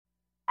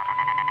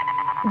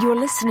You're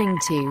listening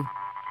to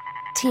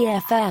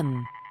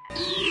TFM.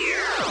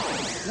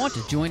 Want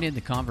to join in the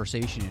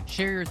conversation and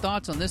share your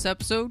thoughts on this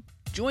episode?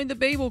 Join the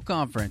Babel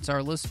Conference,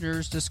 our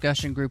listeners'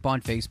 discussion group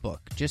on Facebook.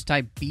 Just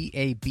type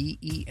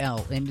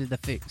BABEL into the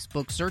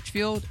Facebook search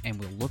field, and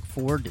we'll look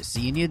forward to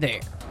seeing you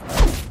there.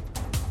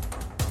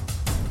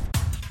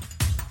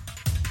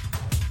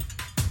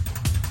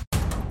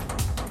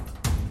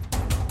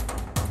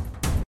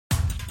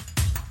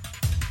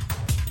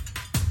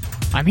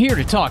 I'm here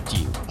to talk to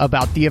you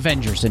about the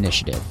Avengers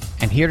Initiative,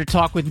 and here to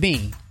talk with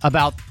me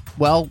about,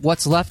 well,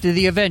 what's left of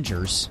the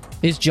Avengers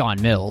is John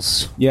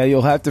Mills. Yeah,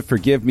 you'll have to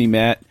forgive me,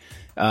 Matt.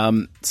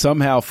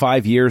 Somehow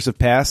 5 years have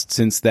passed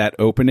since that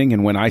opening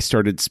and when I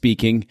started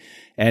speaking,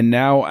 and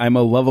now I'm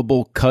a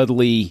lovable,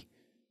 cuddly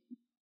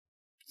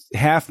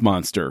half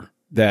monster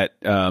that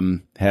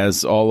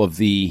has all of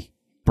the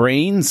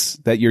brains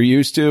that you're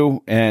used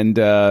to and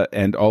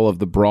all of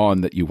the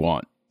brawn that you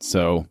want.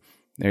 So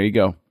there you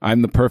go.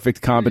 I'm the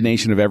perfect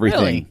combination of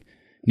everything. Really?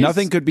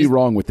 Nothing could be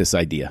wrong with this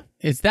idea.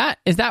 Is that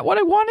what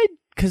I wanted?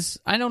 Because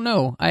I don't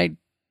know.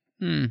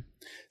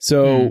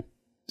 So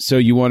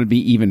you want to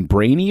be even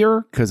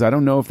brainier? Because I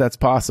don't know if that's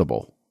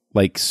possible.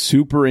 Like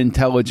super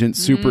intelligent,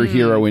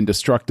 superhero,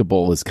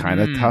 indestructible is kind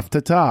of tough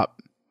to top.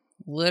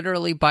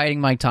 Literally biting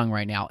my tongue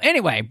right now.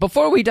 Anyway,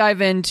 before we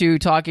dive into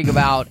talking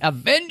about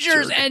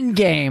Avengers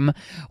Endgame,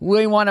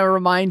 we want to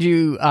remind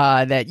you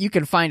that you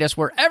can find us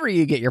wherever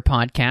you get your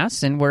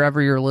podcasts and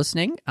wherever you're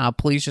listening.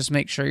 Please just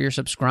make sure you're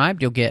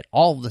subscribed. You'll get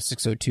all of the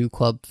 602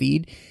 Club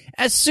feed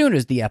as soon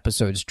as the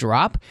episodes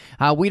drop.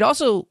 We'd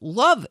also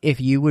love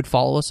if you would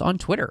follow us on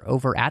Twitter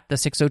over at the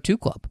 602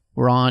 Club.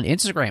 We're on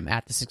Instagram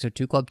at the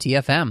 602 Club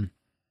TFM.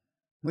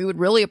 We would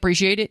really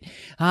appreciate it.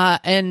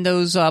 And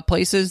those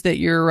places that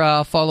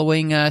you're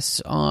following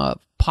us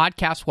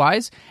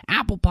podcast-wise,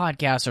 Apple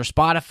Podcasts or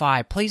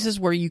Spotify, places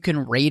where you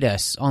can rate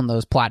us on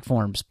those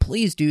platforms.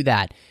 Please do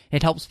that.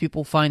 It helps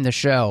people find the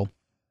show.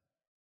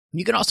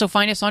 You can also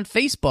find us on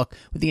Facebook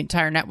with the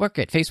entire network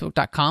at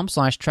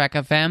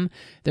facebook.com/TrekFM.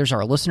 There's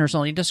our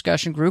listeners-only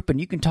discussion group, and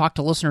you can talk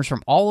to listeners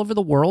from all over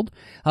the world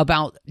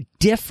about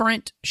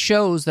different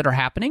shows that are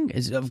happening,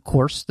 is of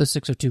course the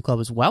 602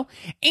 Club as well.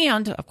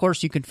 And, of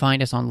course, you can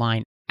find us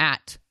online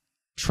at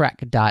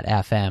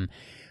trek.fm.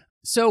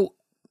 So,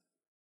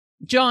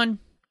 John,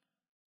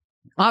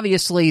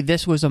 obviously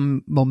this was a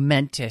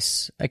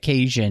momentous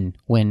occasion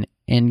when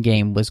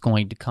Endgame was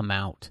going to come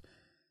out.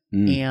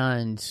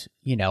 And,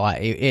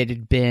 it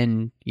had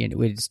been,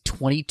 it's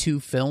 22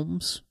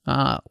 films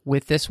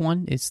with this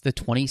one. It's the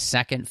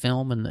 22nd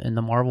film in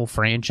the Marvel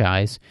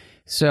franchise.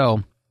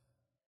 So,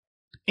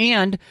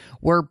 and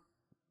we're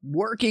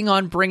working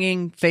on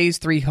bringing Phase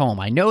 3 home.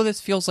 I know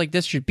this feels like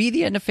this should be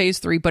the end of Phase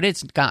 3, but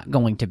it's not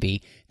going to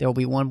be. There will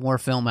be one more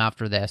film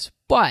after this.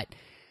 But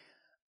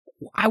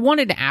I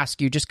wanted to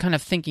ask you, just kind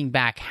of thinking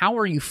back, how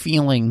are you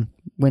feeling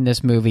when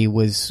this movie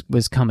was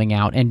coming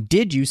out? And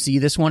did you see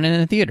this one in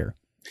the theater?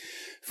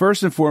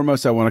 First and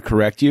foremost, I want to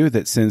correct you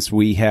that since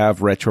we have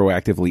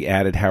retroactively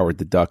added Howard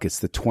the Duck, it's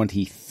the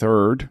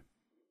 23rd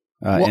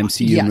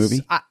MCU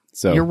movie.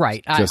 So you're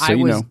right. I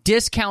was know.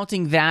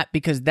 Discounting that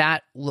because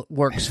that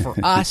works for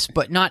us,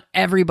 but not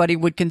everybody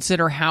would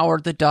consider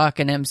Howard the Duck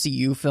an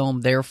MCU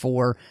film.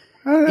 Therefore,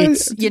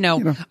 it's,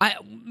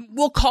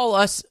 we'll call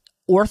us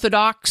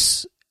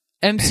Orthodox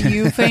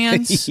MCU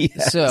fans.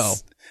 Yes. So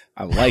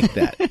I like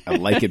that. I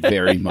like it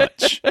very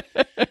much.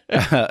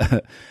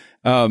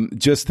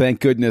 Just thank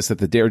goodness that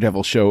the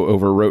Daredevil show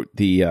overwrote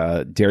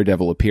the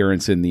Daredevil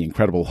appearance in the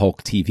Incredible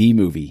Hulk TV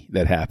movie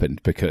that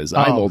happened, because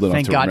I'm old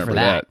enough to remember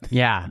that.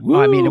 Yeah.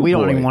 Well, I mean, we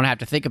don't even want to have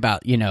to think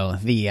about,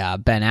 the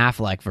Ben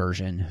Affleck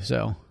version.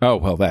 So. Oh,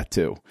 well, that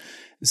too.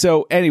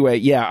 So anyway,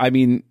 yeah, I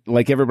mean,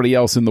 like everybody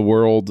else in the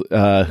world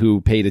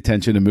who paid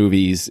attention to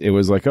movies, it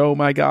was like, oh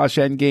my gosh,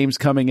 Endgame's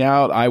coming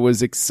out. I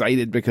was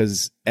excited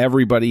because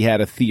everybody had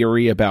a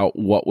theory about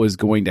what was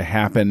going to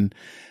happen.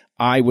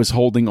 I was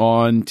holding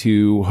on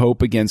to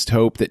hope against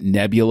hope that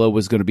Nebula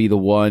was going to be the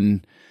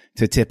one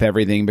to tip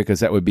everything, because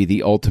that would be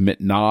the ultimate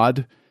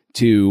nod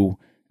to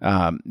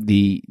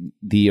the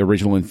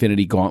original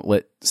Infinity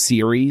Gauntlet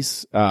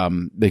series,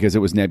 because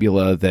it was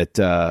Nebula that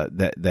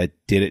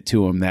did it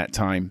to him that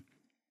time.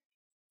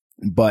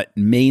 But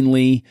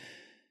mainly,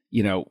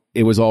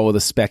 it was all of the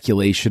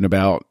speculation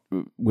about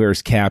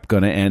where's Cap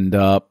going to end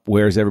up,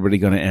 where's everybody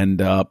going to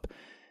end up.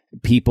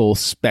 People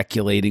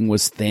speculating,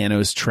 was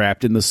Thanos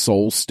trapped in the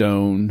Soul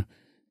Stone,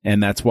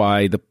 and that's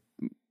why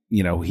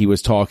he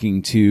was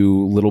talking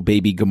to little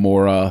baby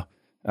Gamora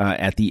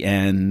at the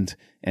end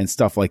and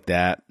stuff like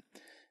that.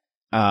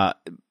 And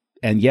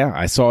yeah,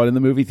 I saw it in the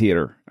movie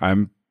theater.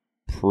 I'm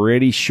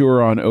pretty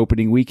sure on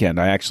opening weekend.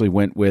 I actually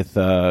went with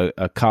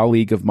a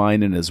colleague of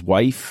mine and his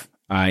wife.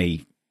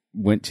 I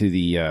went to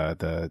the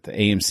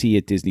AMC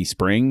at Disney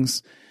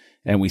Springs,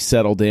 and we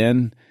settled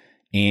in.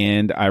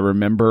 And I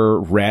remember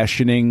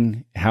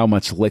rationing how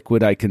much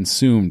liquid I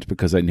consumed,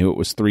 because I knew it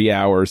was 3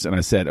 hours. And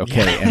I said,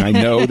 okay, and I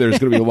know there's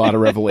going to be a lot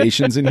of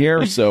revelations in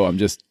here, so I'm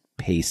just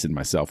pacing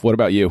myself. What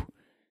about you?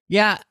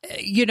 Yeah,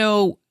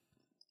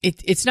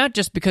 it's not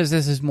just because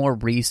this is more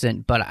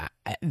recent, but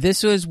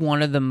this was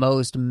one of the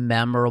most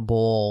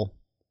memorable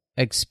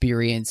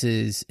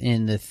experiences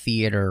in the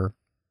theater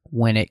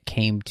when it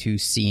came to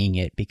seeing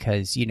it,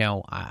 because, you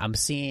know, I'm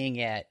seeing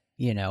it,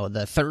 you know,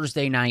 the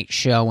Thursday night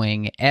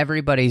showing,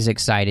 everybody's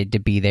excited to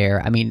be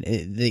there. I mean,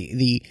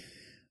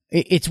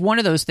 it's one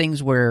of those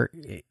things where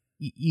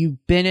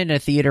you've been in a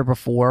theater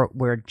before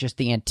where just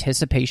the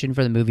anticipation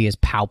for the movie is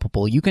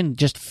palpable. You can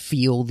just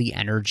feel the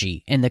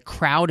energy, and the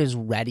crowd is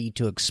ready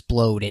to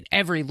explode at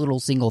every little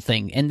single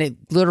thing. And they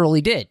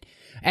literally did.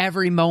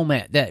 Every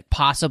moment that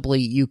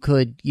possibly you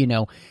could, you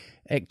know,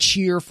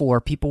 cheer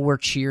for, people were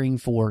cheering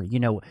for.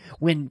 You know,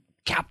 when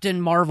Captain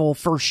Marvel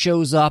first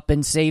shows up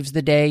and saves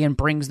the day and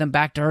brings them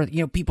back to Earth,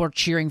 you know, people are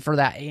cheering for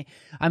that.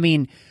 I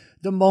mean,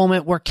 the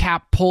moment where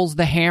Cap pulls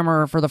the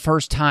hammer for the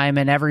first time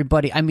and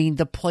everybody, I mean,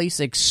 the place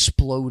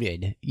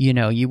exploded. You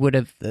know, you would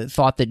have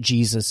thought that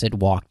Jesus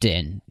had walked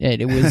in.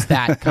 It was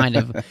that kind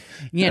of,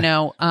 you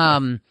know,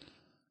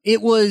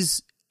 it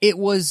was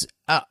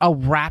a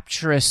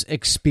rapturous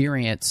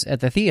experience at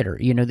the theater.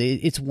 You know,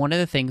 it's one of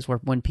the things where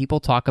when people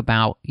talk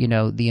about, you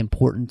know, the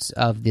importance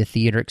of the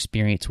theater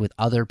experience with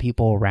other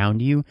people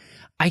around you,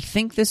 I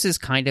think this is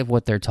kind of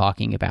what they're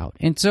talking about.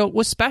 And so it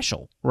was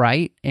special,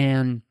 right?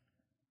 And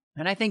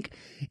I think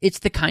it's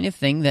the kind of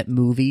thing that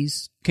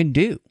movies can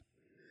do.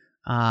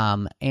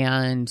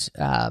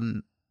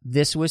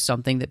 This was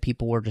something that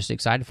people were just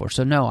excited for.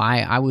 So no,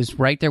 I was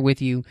right there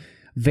with you.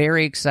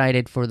 Very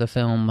excited for the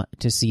film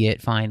to see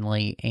it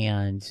finally.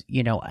 And,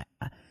 you know,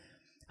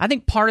 I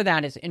think part of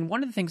that is, and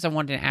one of the things I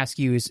wanted to ask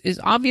you is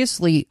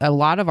obviously a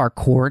lot of our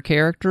core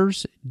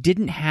characters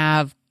didn't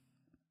have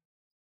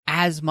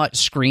as much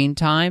screen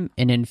time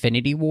in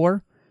Infinity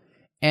War.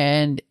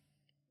 And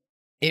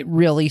it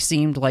really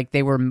seemed like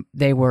they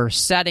were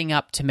setting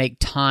up to make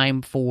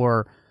time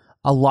for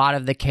a lot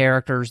of the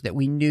characters that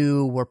we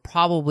knew were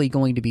probably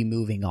going to be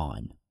moving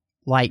on,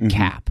 like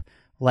Cap,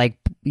 like,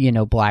 you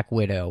know, Black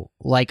Widow,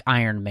 like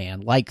Iron Man,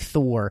 like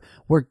Thor,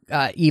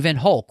 even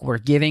Hulk. We're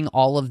giving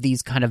all of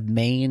these kind of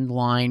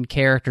mainline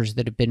characters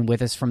that have been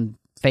with us from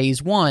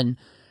Phase 1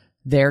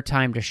 their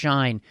time to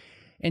shine.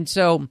 And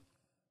so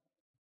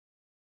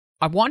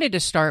I wanted to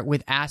start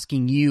with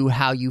asking you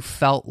how you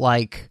felt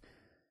like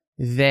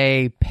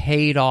they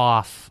paid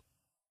off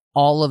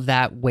all of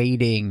that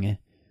waiting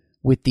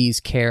with these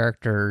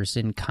characters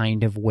and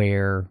kind of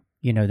where,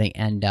 you know, they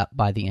end up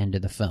by the end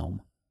of the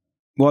film.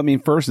 Well, I mean,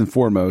 first and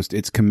foremost,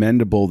 it's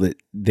commendable that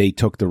they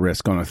took the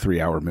risk on a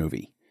 3-hour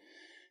movie.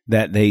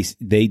 That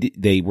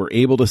they were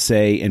able to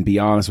say and be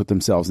honest with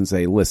themselves and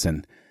say,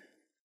 listen,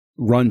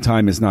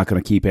 runtime is not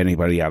going to keep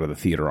anybody out of the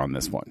theater on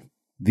this one.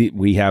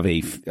 We have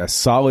a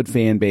solid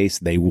fan base.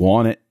 They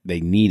want it.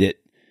 They need it.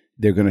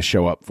 They're going to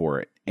show up for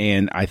it.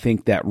 And I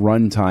think that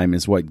runtime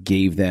is what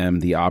gave them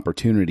the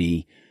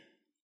opportunity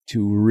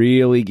to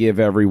really give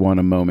everyone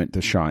a moment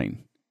to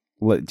shine.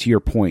 To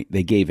your point,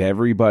 they gave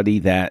everybody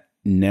that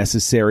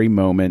necessary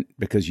moment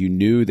because you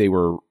knew they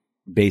were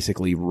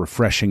basically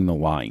refreshing the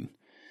line.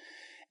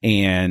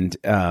 And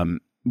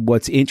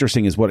what's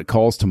interesting is what it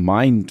calls to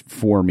mind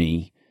for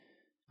me,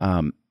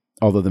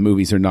 although the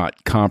movies are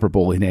not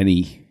comparable in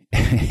any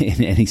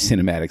in any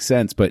cinematic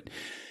sense, but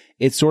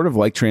it's sort of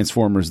like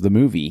Transformers the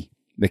movie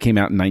that came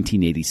out in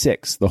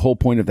 1986. The whole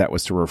point of that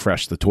was to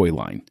refresh the toy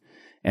line.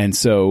 And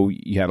so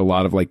you had a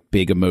lot of like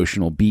big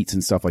emotional beats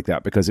and stuff like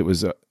that because it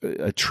was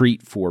a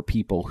treat for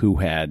people who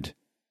had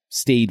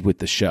stayed with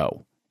the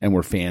show and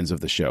were fans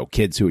of the show,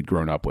 kids who had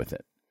grown up with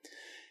it.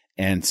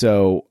 And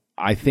so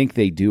I think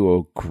they do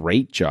a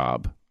great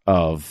job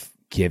of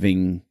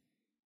giving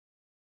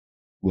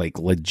like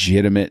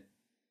legitimate,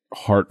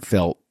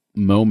 heartfelt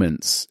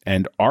moments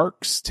and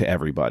arcs to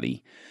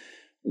everybody.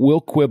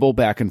 We'll quibble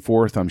back and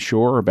forth, I'm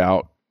sure,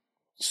 about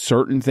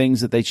certain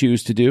things that they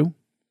choose to do.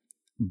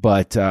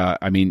 But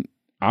I mean,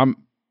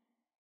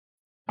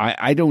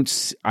 I don't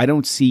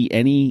see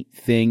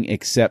anything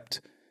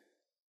except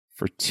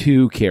for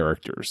two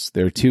characters.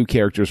 There are two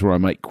characters where I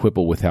might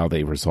quibble with how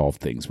they resolve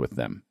things with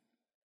them.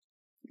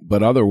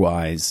 But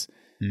otherwise,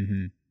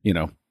 you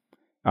know,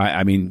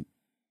 I mean,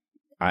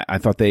 I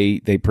thought they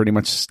pretty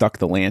much stuck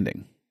the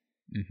landing.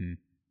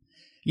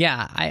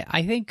 Yeah,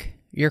 I think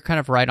you're kind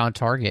of right on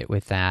target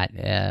with that.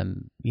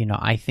 You know,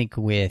 I think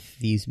with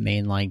these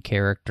mainline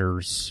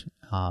characters,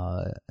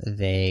 I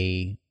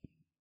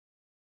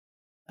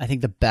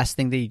think the best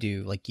thing they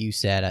do, like you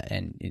said,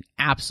 and it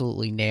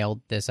absolutely nailed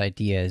this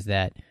idea, is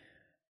that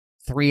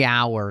 3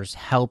 hours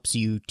helps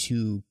you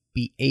to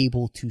be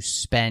able to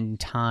spend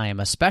time,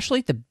 especially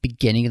at the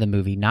beginning of the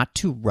movie, not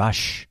to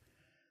rush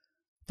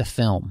the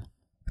film,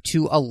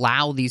 to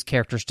allow these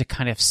characters to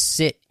kind of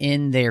sit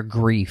in their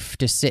grief,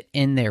 to sit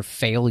in their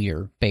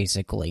failure,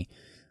 basically.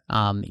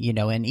 You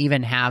know, and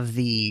even have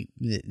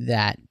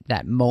that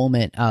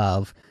moment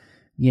of,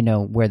 you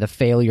know, where the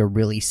failure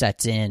really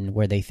sets in,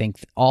 where they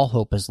think all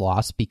hope is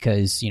lost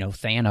because, you know,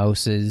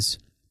 Thanos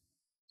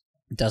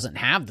doesn't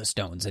have the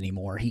stones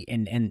anymore.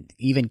 And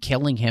even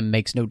killing him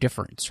makes no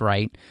difference,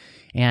 right?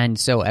 And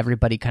so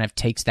everybody kind of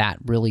takes that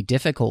really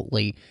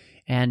difficultly.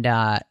 And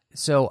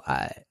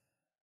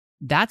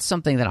that's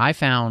something that I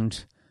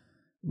found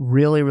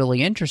really,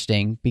 really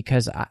interesting,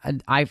 because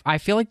I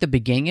feel like the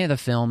beginning of the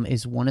film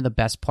is one of the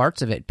best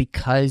parts of it,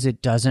 because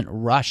it doesn't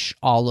rush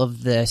all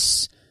of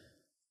this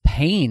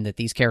pain that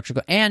these characters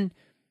go. And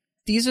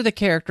these are the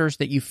characters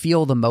that you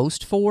feel the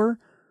most for.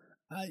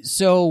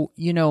 So,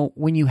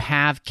 when you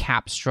have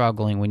Cap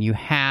struggling, when you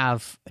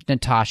have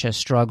Natasha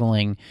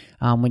struggling,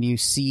 when you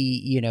see,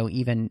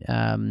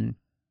 even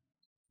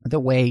the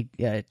way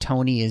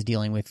Tony is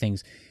dealing with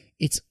things,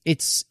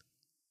 it's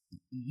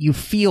you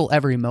feel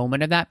every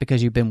moment of that,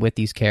 because you've been with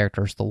these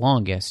characters the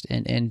longest,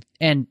 and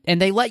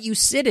they let you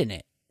sit in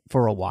it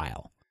for a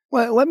while.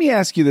 Well, let me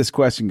ask you this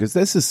question, because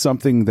this is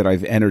something that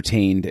I've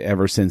entertained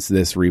ever since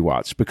this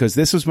rewatch, because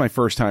this was my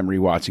first time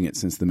rewatching it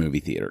since the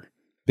movie theater.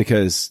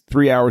 Because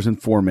 3 hours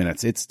and 4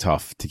 minutes, it's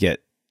tough to get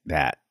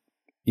that,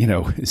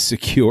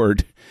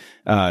 secured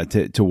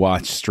to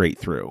watch straight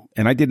through.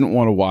 And I didn't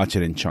want to watch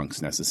it in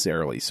chunks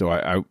necessarily. So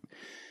I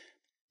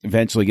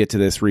eventually get to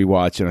this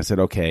rewatch, and I said,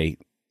 okay.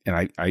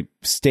 And I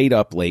stayed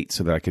up late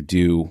so that I could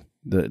do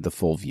the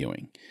full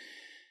viewing.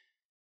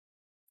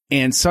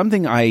 And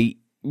something I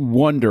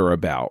wonder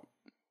about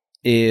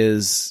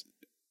is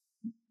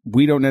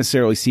we don't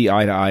necessarily see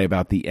eye to eye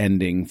about the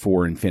ending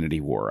for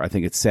Infinity War. I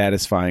think it's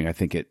satisfying. I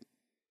think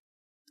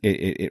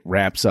it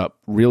wraps up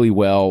really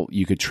well.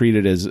 You could treat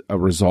it as a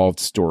resolved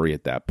story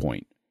at that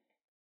point.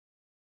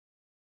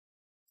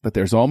 But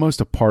there's almost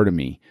a part of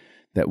me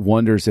that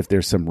wonders if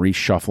there's some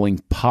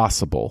reshuffling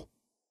possible,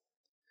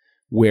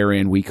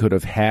 wherein we could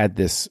have had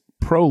this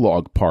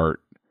prologue part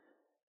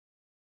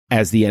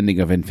as the ending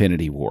of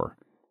Infinity War,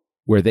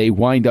 where they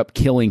wind up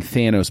killing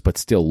Thanos but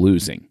still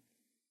losing.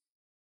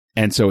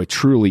 And so it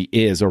truly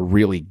is a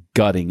really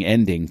gutting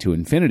ending to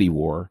Infinity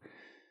War.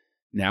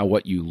 Now,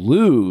 what you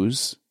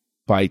lose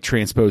by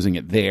transposing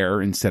it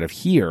there instead of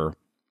here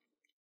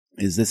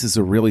is this is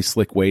a really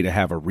slick way to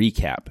have a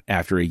recap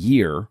after a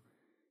year.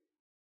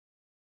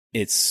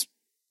 It's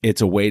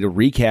a way to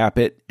recap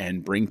it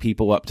and bring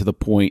people up to the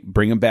point,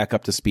 bring them back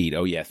up to speed.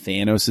 Oh yeah,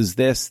 Thanos is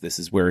this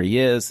is where he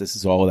is, this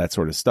is all of that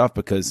sort of stuff,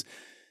 because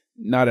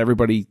not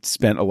everybody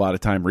spent a lot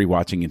of time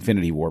rewatching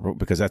Infinity War, but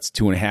because that's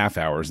 2.5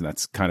 hours and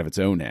that's kind of its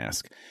own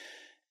ask.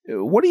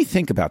 What do you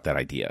think about that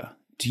idea?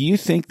 Do you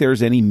think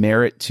there's any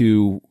merit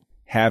to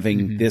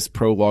having this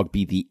prologue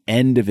be the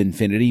end of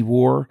Infinity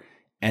War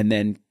and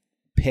then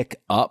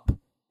pick up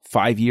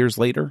 5 years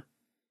later?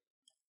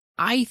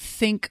 I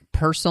think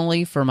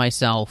personally for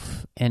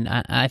myself, and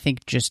I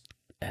think just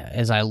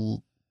as I,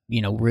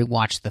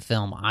 rewatch the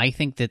film, I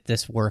think that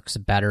this works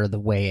better the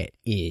way it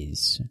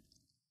is.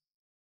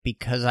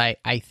 Because I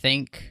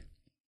think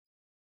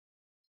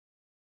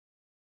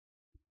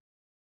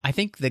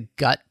the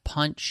gut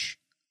punch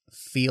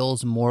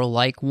feels more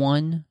like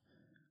one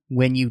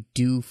when you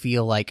do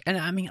feel like, and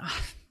I mean,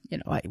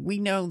 we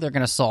know they're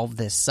going to solve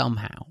this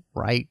somehow,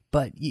 right?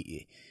 But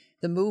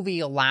the movie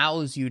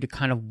allows you to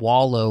kind of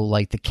wallow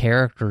like the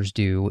characters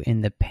do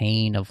in the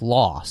pain of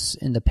loss,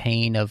 in the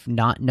pain of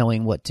not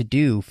knowing what to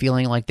do,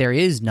 feeling like there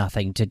is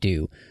nothing to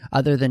do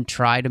other than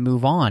try to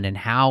move on. And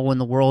how in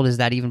the world is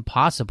that even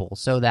possible?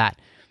 So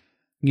that,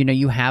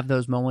 you have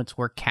those moments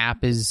where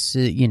Cap is,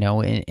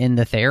 in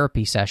the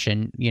therapy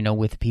session,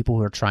 with people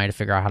who are trying to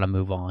figure out how to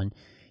move on.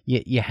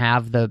 You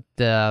have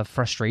the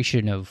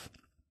frustration of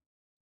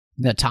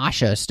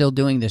Natasha still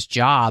doing this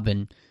job,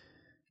 and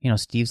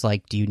Steve's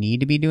like, do you need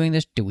to be doing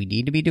this? Do we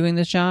need to be doing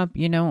this job?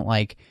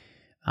 At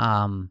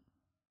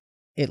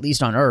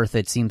least on Earth,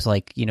 it seems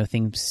like,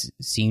 things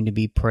seem to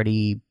be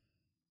pretty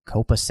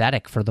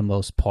copacetic for the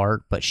most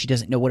part, but she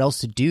doesn't know what else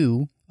to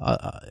do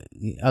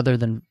other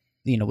than,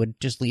 would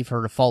just leave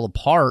her to fall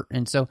apart.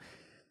 And so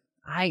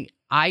I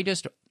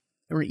just,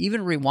 or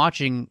even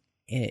rewatching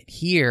it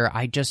here,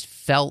 I just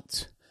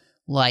felt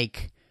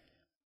like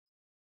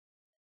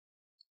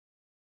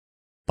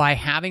by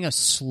having a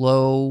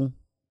slow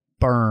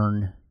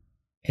burn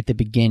at the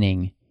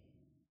beginning,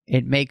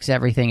 it makes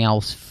everything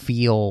else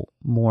feel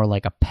more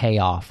like a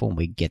payoff when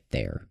we get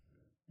there.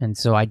 And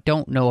so I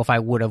don't know if I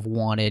would have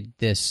wanted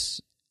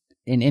this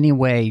in any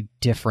way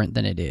different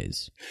than it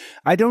is.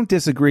 I don't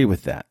disagree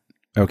with that,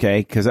 okay?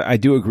 Because I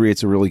do agree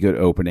it's a really good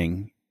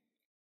opening.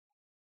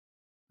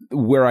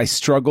 Where I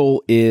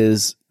struggle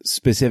is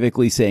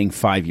specifically saying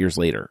 5 years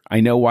later.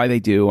 I know why they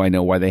do, I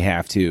know why they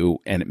have to,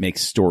 and it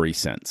makes story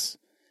sense.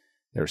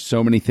 There's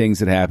so many things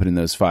that happen in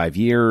those 5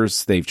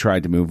 years. They've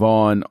tried to move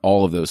on,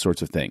 all of those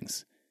sorts of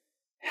things.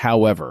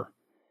 However,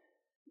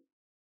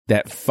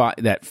 that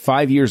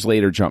 5 years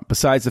later jump,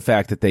 besides the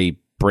fact that they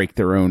break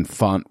their own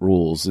font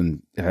rules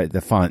and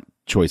the font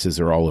choices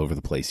are all over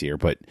the place here,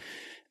 but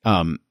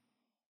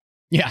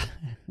yeah,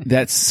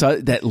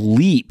 that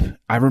leap.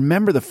 I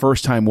remember the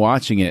first time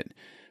watching it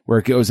where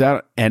it goes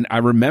out, and I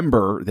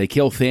remember they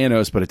kill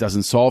Thanos, but it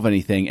doesn't solve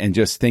anything, and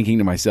just thinking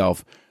to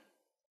myself,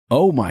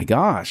 oh my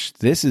gosh,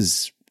 this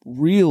is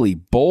really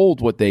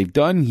bold what they've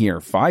done here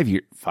 5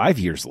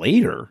 years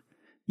later.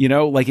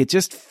 Like it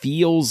just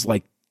feels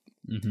like,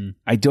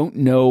 I don't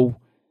know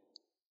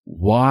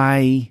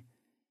why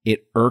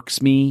it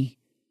irks me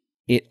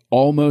it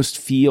almost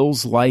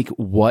feels like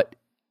what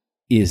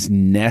is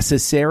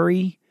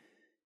necessary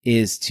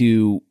is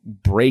to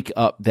break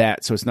up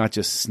that, so it's not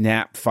just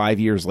Snap 5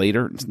 years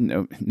later.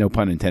 No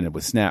pun intended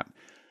with Snap.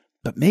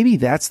 But maybe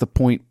that's the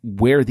point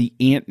where the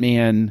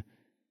Ant-Man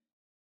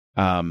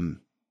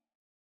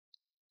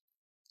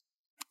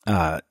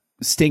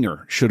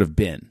stinger should have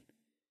been,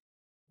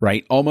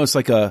 right? Almost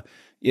like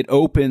it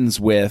opens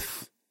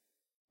with,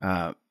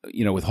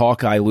 with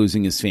Hawkeye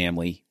losing his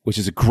family, which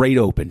is a great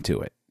open to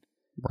it.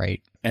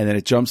 Right. And then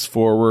it jumps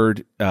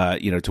forward,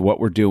 to what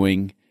we're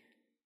doing.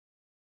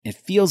 It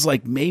feels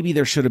like maybe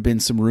there should have been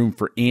some room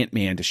for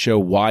Ant-Man to show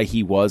why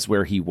he was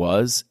where he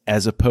was,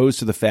 as opposed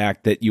to the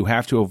fact that you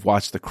have to have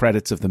watched the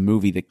credits of the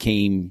movie that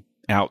came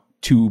out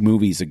 2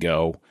 movies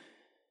ago.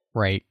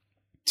 Right.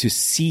 To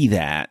see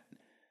that.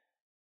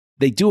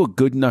 They do a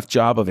good enough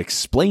job of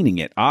explaining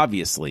it,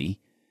 obviously,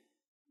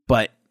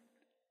 but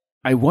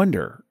I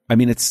wonder, I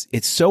mean, it's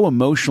so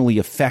emotionally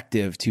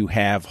effective to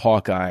have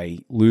Hawkeye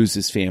lose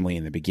his family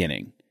in the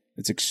beginning.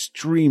 It's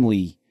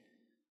extremely,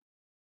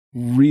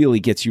 really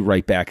gets you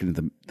right back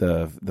into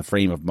the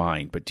frame of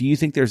mind. But do you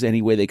think there's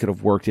any way they could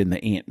have worked in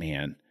the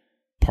Ant-Man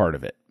part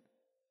of it?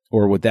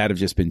 Or would that have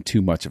just been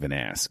too much of an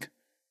ask?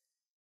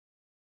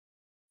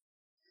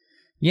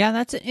 Yeah,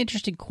 that's an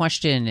interesting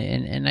question.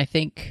 And I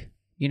think,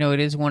 it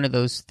is one of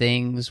those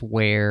things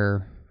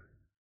where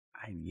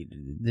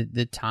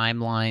the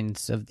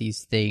timelines of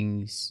these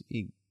things,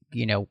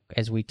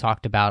 as we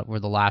talked about over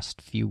the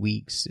last few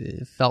weeks,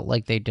 it felt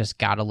like they just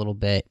got a little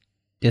bit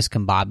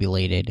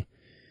discombobulated.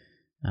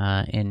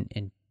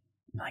 And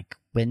like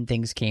when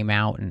things came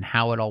out and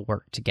how it all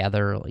worked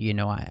together,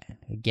 I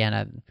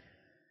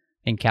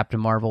think Captain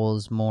Marvel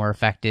is more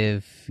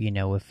effective,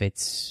 if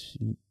it's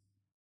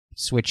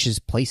switches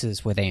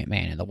places with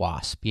Ant-Man and the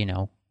Wasp,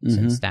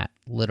 since that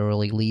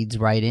literally leads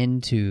right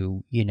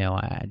into,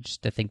 I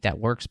think that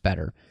works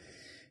better.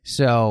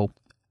 So,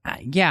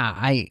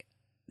 I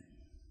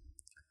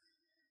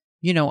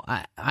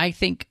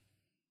think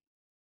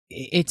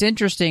it's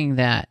interesting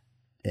that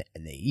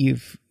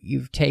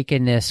you've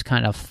taken this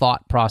kind of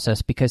thought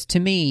process, because to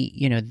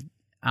me,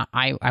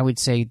 I would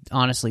say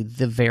honestly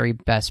the very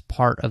best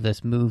part of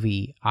this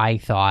movie, I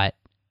thought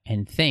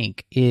and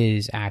think,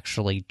 is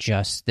actually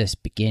just this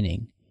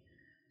beginning,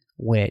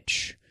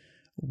 which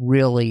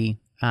really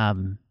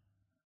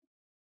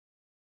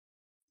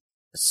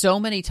so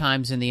many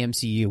times in the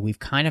MCU we've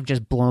kind of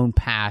just blown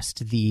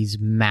past these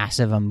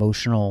massive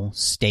emotional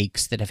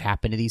stakes that have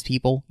happened to these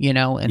people,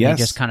 and Yes.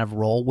 they just kind of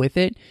roll with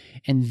it.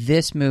 And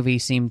this movie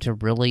seemed to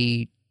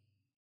really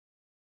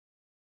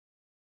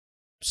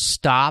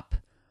stop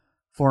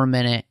for a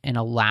minute and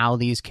allow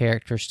these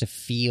characters to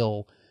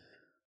feel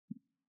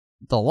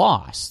the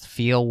loss,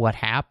 feel what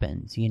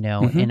happens, in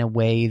a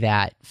way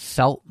that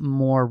felt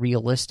more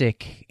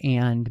realistic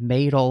and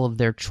made all of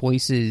their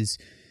choices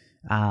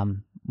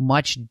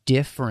much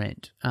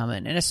different.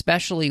 And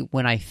especially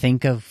when I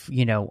think of,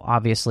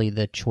 obviously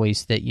the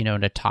choice that,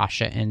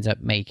 Natasha ends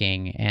up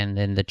making, and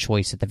then the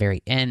choice at the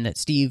very end that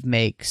Steve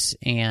makes,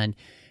 and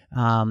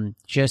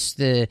just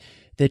the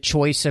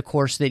choice, of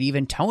course, that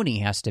even Tony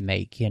has to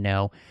make,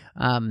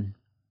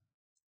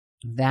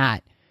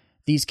 that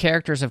these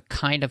characters have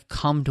kind of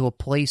come to a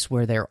place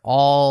where they've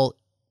all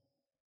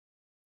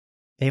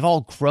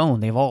grown,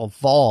 they've all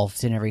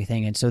evolved and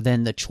everything. And so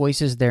then the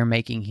choices they're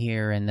making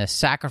here and the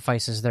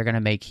sacrifices they're going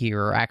to make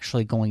here are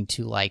actually going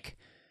to, like,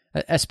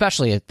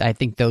 especially I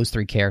think those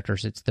 3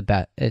 characters, it's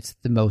the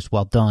most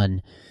well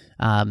done,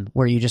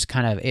 where you just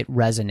kind of, it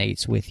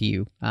resonates with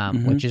you,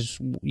 which is,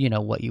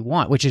 what you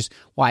want, which is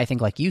why I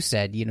think, like you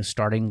said,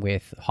 starting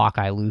with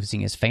Hawkeye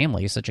losing his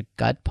family is such a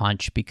gut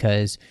punch,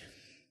 because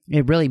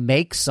it really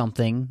makes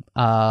something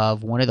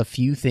of one of the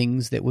few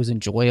things that was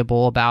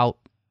enjoyable about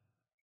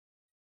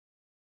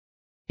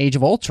Age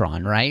of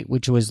Ultron, right?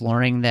 Which was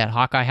learning that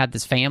Hawkeye had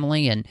this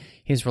family and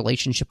his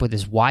relationship with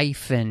his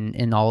wife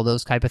and all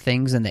those type of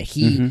things, and that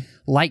he,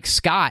 like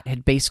Scott,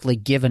 had basically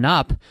given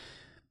up,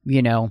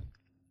 the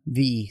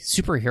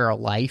superhero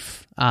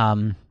life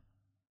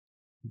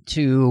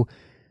to,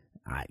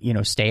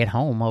 stay at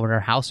home over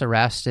house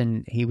arrest,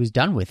 and he was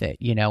done with it,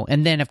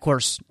 And then, of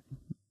course,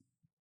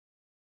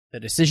 the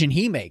decision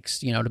he makes,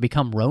 to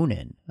become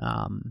Ronin,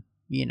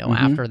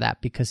 after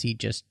that, because he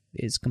just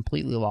is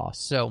completely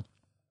lost. So,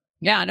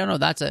 yeah, I don't know.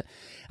 That's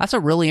a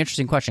really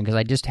interesting question, because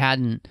I just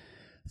hadn't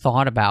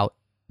thought about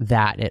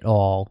that at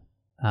all.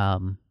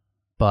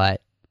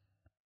 But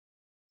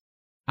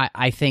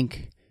I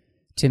think,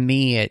 to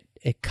me,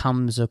 it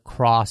comes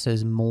across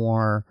as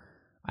more,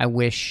 I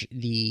wish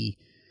the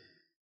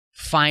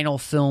final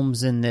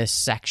films in this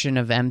section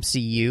of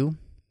MCU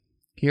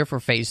here for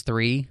Phase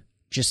 3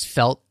 just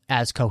felt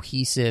as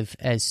cohesive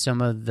as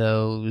some of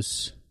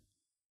those,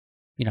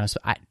 so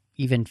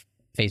even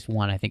Phase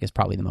 1, I think, is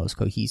probably the most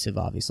cohesive.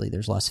 Obviously,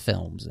 there's less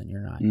films, and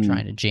you're not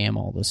trying to jam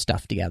all this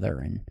stuff together.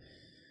 And,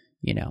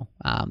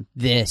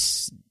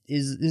 this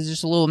is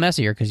just a little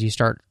messier, because you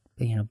start,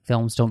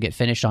 films don't get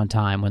finished on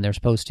time when they're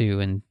supposed to,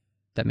 and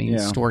that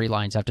means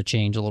storylines have to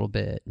change a little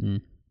bit.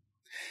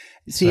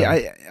 See,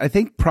 So- I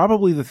think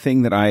probably the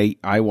thing that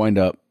I wind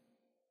up,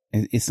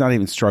 it's not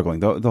even struggling.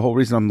 The whole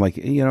reason I'm like,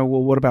 well,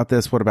 what about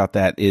this? What about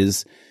that?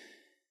 Is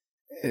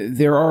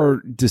there are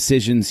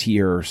decisions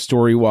here,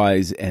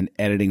 story-wise and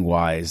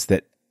editing-wise,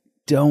 that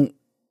don't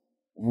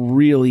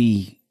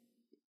really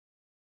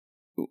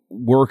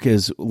work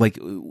as, like,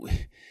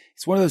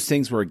 it's one of those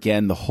things where,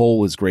 again, the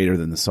whole is greater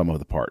than the sum of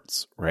the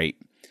parts, right?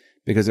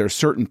 Because there are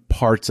certain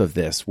parts of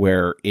this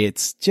where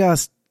it's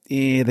just,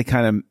 they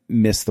kind of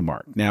miss the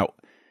mark. Now,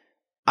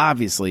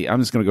 obviously, I'm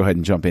just going to go ahead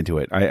and jump into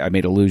it. I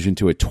made allusion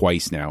to it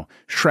twice now.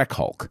 Shrek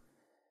Hulk.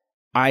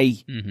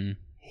 I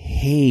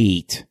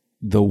hate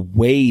the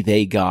way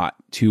they got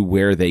to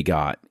where they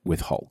got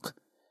with Hulk.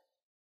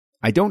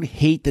 I don't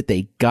hate that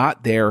they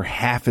got there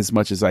half as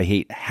much as I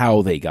hate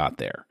how they got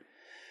there.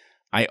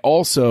 I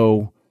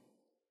also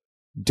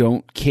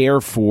don't care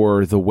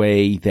for the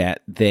way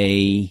that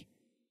they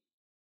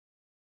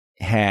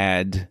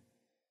had...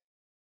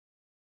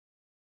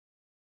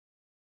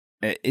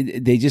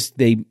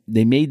 They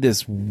made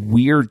this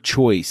weird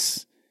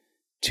choice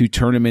to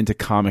turn him into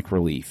comic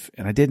relief,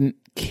 and I didn't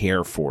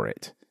care for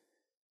it.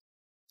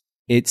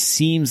 It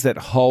seems that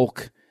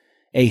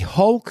a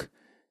Hulk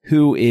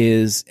who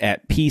is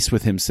at peace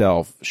with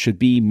himself should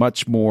be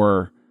much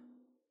more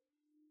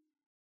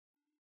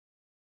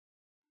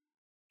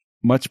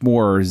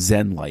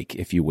Zen-like,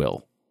 if you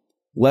will.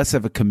 Less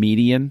of a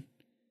comedian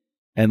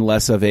and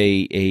less of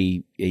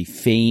a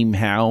fame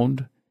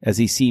hound, as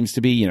he seems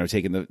to be,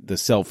 taking the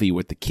selfie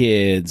with the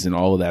kids and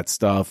all of that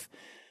stuff.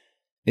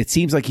 It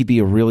seems like he'd be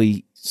a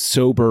really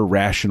sober,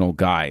 rational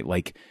guy.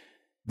 Like,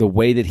 the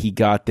way that he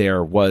got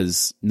there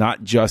was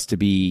not just to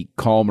be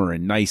calmer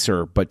and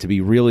nicer, but to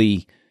be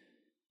really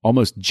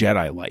almost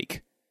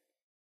Jedi-like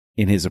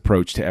in his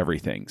approach to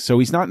everything. So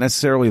he's not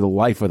necessarily the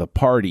life of the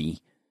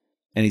party,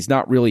 and he's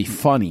not really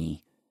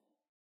funny,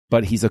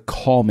 but he's a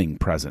calming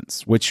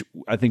presence, which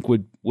I think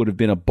would have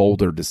been a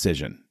bolder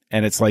decision.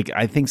 And it's like,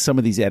 I think some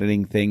of these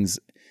editing things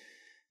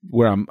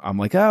where I'm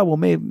like, well,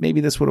 maybe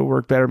this would have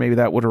worked better, maybe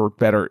that would have worked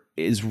better,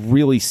 is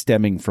really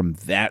stemming from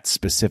that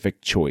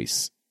specific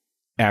choice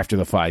after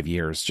the 5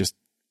 years. Just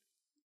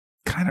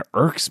kind of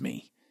irks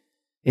me.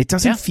 It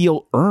doesn't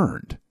feel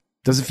earned.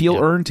 Does it feel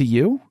earned to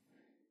you?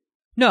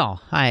 No,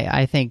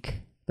 I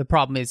think the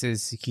problem is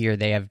here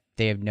they have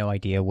no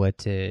idea what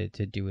to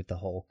do with the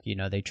Hulk.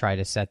 They try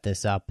to set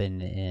this up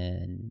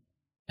in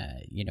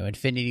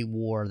Infinity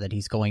War, that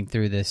he's going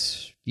through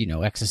this,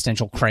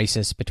 existential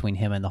crisis between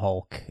him and the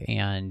Hulk.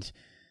 And,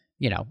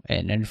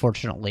 and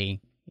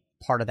unfortunately,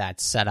 part of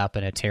that's set up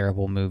in a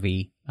terrible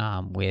movie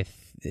with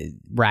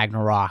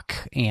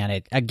Ragnarok.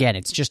 And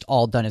it's just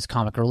all done as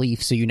comic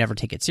relief, so you never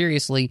take it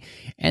seriously.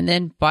 And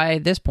then by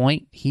this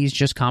point, he's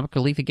just comic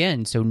relief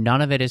again. So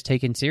none of it is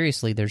taken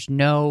seriously. There's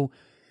no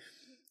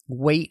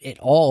weight at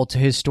all to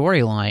his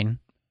storyline.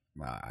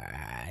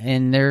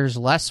 And there's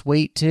less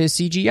weight to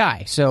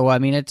CGI. So, I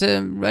mean,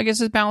 I guess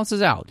it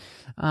balances out.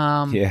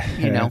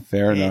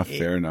 Fair enough.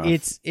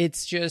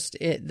 It's just,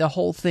 the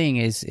whole thing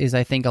is,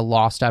 I think, a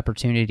lost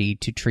opportunity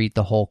to treat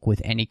the Hulk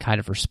with any kind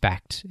of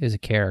respect as a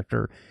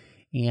character.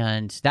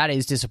 And that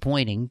is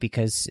disappointing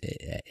because,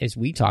 as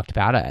we talked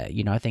about,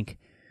 I think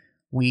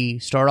we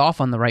start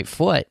off on the right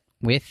foot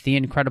with the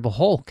Incredible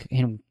Hulk,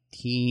 and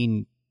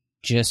he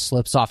just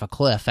slips off a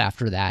cliff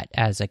after that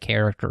as a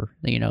character.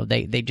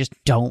 They just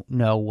don't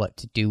know what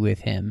to do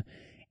with him.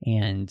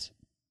 And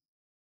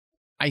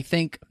I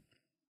think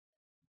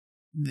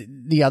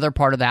the other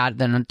part of that,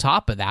 then on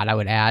top of that, I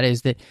would add,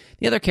 is that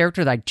the other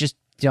character that I just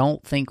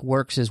don't think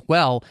works as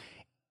well.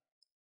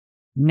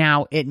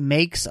 Now, it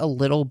makes a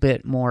little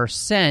bit more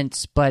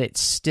sense, but it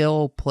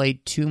still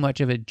played too much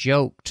of a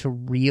joke to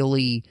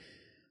really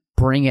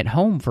bring it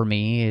home for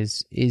me,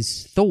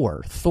 is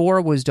Thor.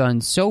 Thor was done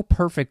so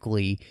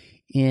perfectly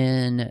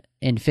in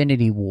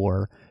Infinity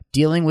War,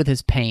 dealing with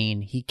his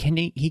pain. He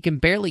can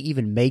barely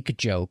even make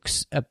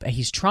jokes.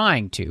 He's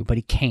trying to, but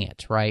he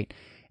can't, right?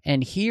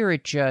 And here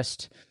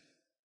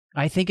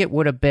I think it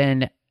would have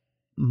been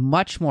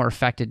much more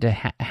effective to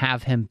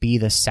have him be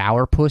the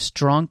sourpuss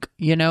drunk,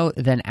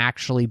 than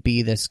actually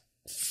be this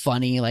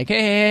funny, like,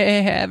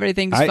 hey,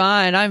 everything's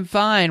fine, I'm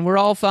fine, we're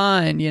all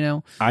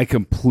fine, I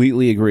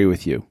completely agree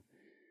with you.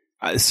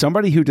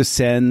 Somebody who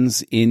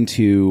descends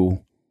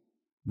into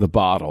the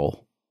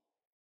bottle,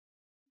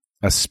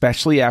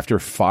 especially after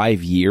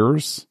 5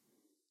 years,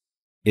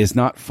 is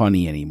not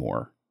funny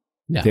anymore.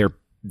 No.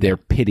 They're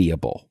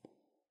pitiable.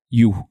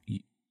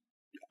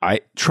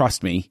 I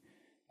trust me,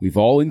 we've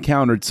all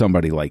encountered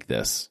somebody like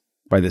this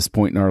by this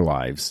point in our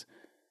lives.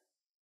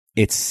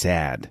 It's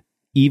sad.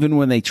 Even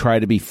when they try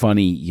to be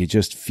funny, you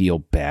just feel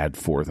bad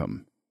for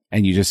them.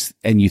 And you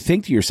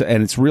think to yourself,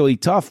 and it's really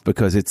tough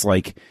because it's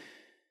like,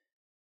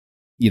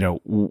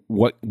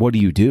 what do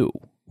you do?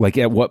 Like,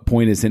 at what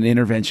point is an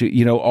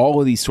intervention? All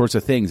of these sorts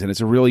of things. And it's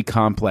a really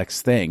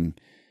complex thing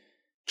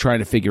trying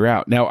to figure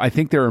out. Now, I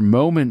think there are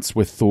moments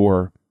with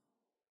Thor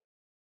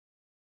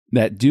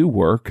that do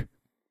work.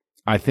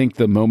 I think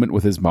the moment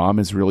with his mom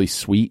is really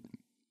sweet.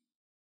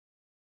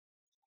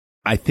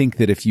 I think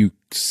that if you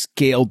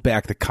scaled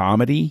back the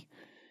comedy,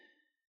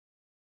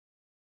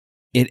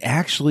 it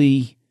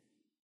actually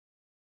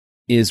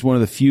is one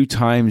of the few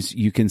times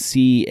you can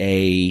see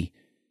a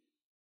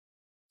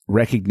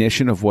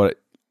recognition of what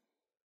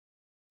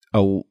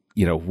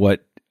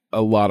what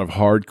a lot of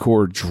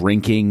hardcore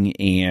drinking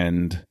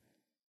and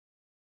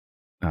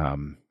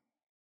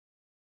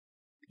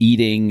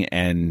eating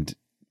and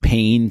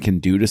pain can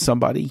do to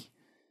somebody,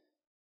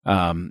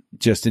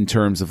 just in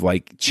terms of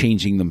like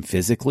changing them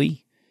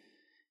physically.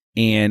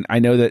 And I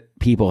know that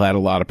people had a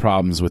lot of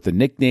problems with the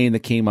nickname that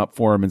came up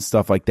for him and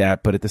stuff like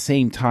that, but at the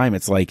same time,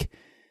 it's like,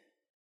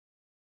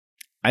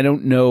 I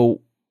don't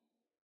know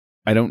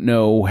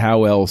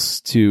how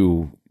else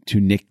to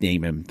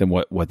nickname him than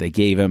what they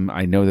gave him.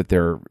 I know that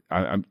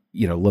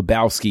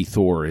Lebowski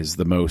Thor is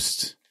the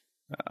most,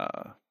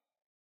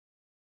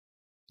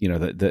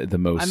 the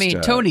most. I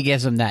mean, Tony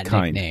gives him that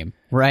kind. nickname,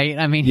 right?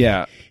 I mean,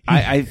 yeah,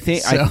 I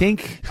think So-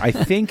 I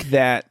think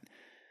that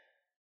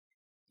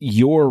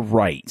you're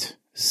right.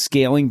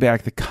 Scaling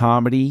back the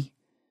comedy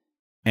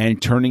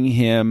and turning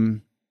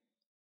him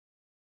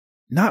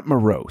not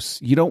morose.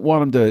 You don't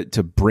want him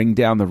to bring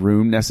down the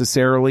room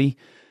necessarily,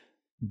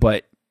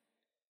 but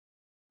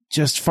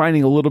just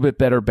finding a little bit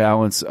better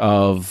balance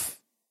of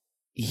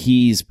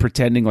he's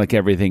pretending like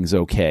everything's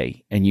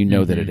okay and you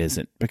know that it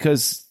isn't,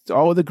 because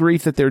all of the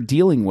grief that they're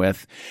dealing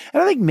with.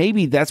 And I think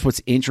maybe that's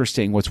what's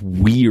interesting, what's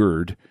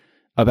weird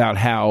about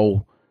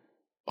how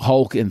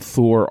Hulk and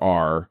Thor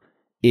are,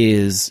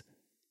 is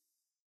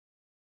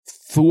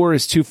Thor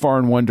is too far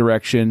in one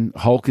direction,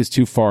 Hulk is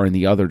too far in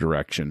the other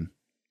direction.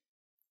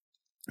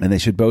 And they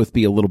should both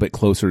be a little bit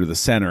closer to the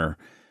center,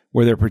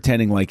 where they're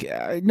pretending like,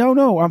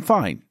 no, I'm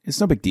fine.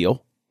 It's no big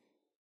deal.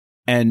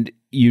 And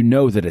you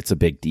know that it's a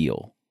big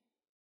deal.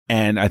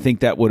 And I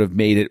think that would have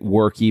made it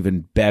work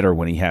even better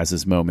when he has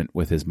his moment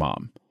with his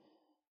mom.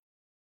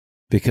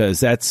 Because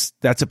that's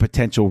a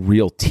potential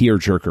real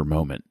tearjerker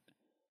moment.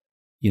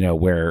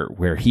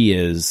 Where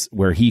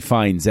he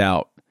finds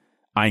out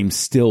I'm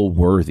still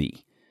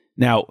worthy.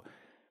 Now,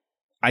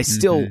 I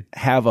still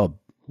have a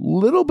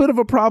little bit of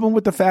a problem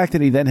with the fact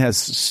that he then has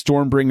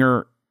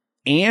Stormbringer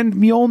and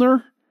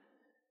Mjolnir.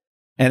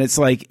 And it's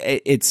like,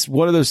 it's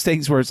one of those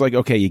things where it's like,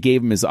 okay, you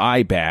gave him his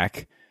eye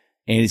back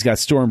and he's got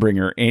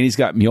Stormbringer and he's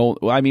got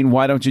Mjolnir. I mean,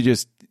 why don't you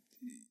just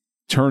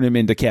turn him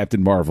into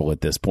Captain Marvel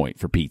at this point,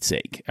 for Pete's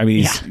sake? I mean,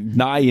 he's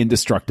nigh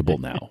indestructible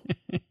now.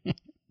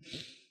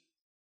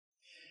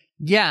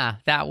 Yeah,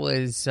 that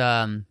was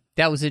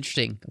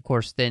interesting. Of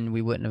course, then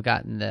we wouldn't have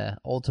gotten the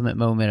ultimate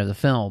moment of the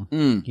film,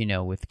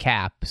 with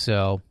Cap.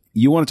 So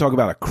you want to talk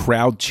about a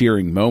crowd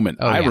cheering moment?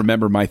 Oh, I yeah.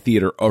 remember my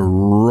theater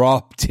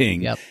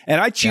erupting, Yep.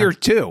 and I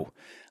cheered too.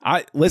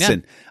 I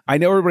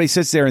know everybody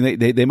sits there and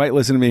they might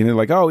listen to me and they're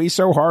like, "Oh, he's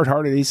so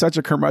hard-hearted. He's such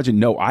a curmudgeon."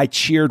 No, I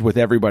cheered with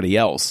everybody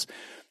else,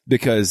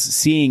 because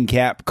seeing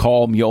Cap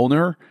call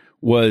Mjolnir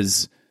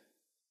was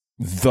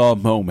the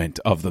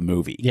moment of the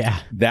movie. Yeah.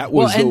 That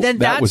was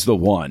that was the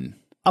one.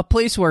 A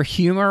place where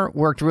humor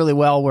worked really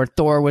well, where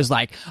Thor was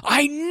like,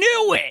 I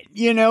knew it,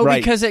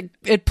 Right. because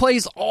it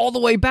plays all the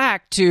way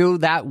back to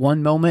that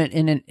one moment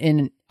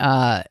in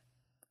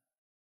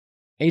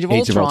Age of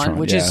Ultron,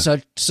 which is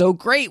so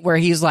great, where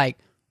he's like,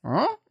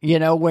 huh?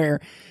 Where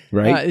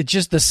Right.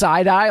 just the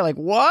side eye, like,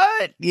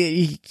 what?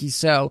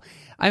 So,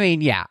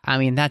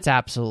 that's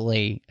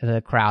absolutely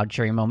the crowd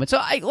cheering moment.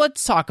 So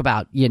let's talk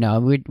about,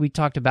 we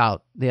talked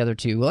about the other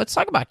two. Let's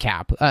talk about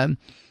Cap.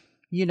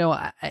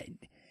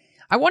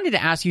 I wanted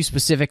to ask you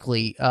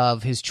specifically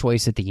of his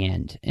choice at the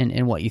end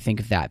and what you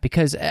think of that,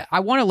 because I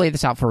want to lay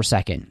this out for a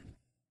second,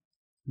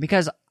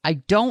 because I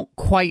don't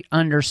quite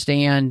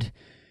understand.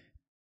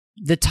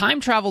 The time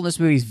travel in this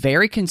movie is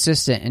very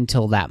consistent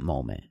until that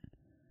moment,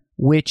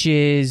 which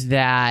is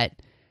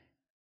that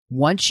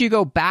once you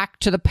go back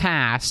to the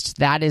past,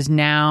 that is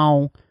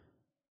now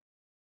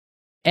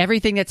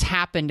everything that's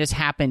happened has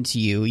happened to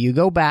you. You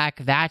go back,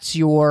 that's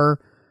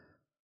your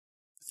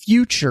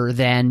future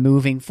then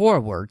moving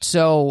forward.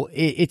 So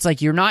it's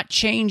like you're not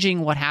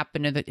changing what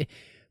happened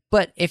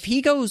but if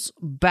he goes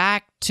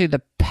back to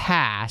the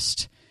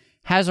past,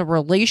 has a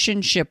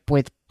relationship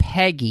with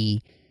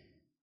Peggy,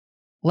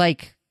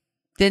 like,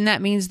 then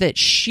that means that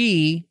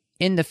she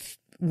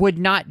would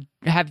not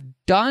have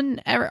done,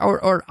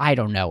 or I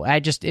don't know.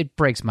 It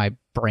breaks my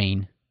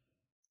brain.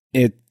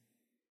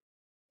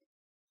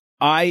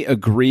 I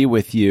agree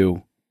with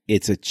you.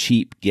 It's a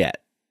cheap get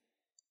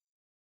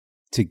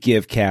to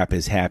give Cap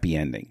his happy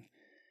ending.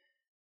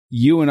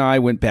 You and I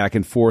went back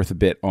and forth a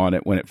bit on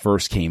it when it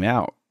first came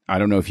out. I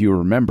don't know if you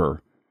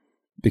remember,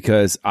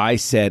 because I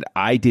said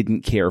I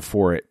didn't care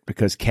for it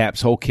because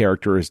Cap's whole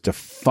character is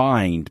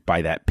defined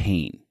by that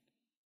pain.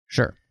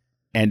 Sure.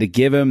 And to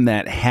give him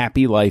that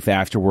happy life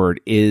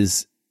afterward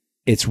it's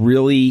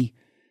really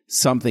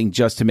something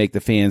just to make the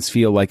fans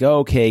feel like, oh,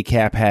 okay,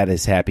 Cap had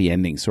his happy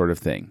ending sort of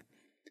thing.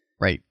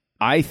 Right.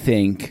 I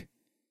think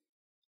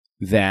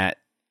that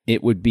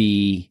it would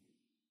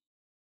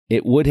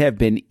have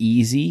been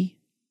easy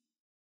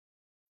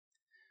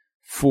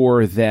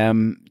for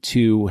them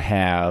to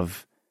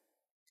have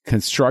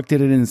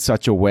constructed it in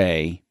such a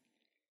way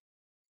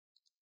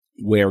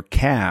where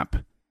Cap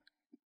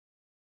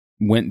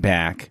went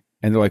back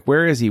and they're like,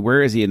 where is he?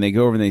 Where is he? And they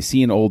go over and they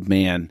see an old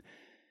man.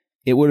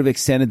 It would have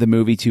extended the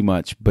movie too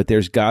much, but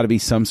there's got to be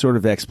some sort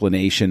of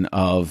explanation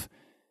of,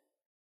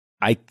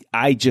 I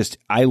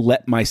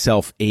let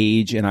myself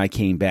age and I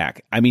came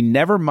back. I mean,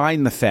 never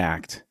mind the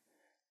fact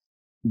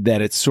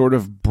that it sort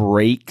of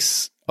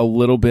breaks a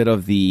little bit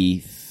of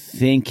the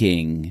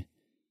thinking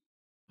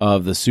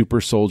of the super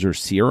soldier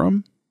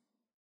serum.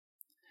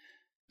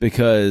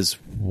 Because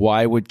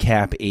why would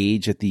Cap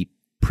age at the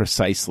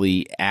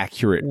precisely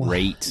accurate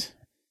rate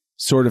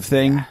sort of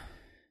thing?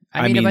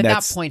 I mean, at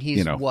that point,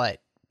 he's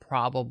what?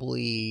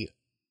 Probably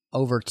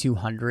over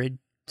 200.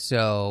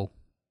 So.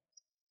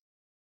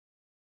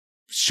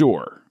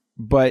 Sure.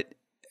 But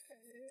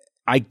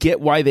I get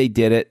why they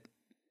did it.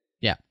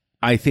 Yeah.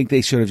 I think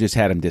they should have just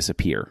had him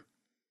disappear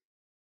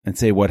and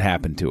say what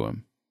happened to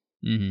him.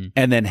 Mm-hmm.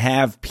 And then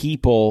have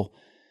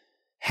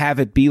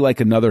it be like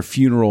another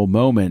funeral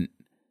moment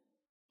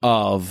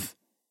of,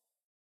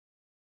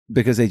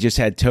 because they just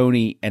had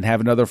Tony, and have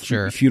another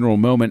funeral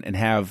moment and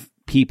have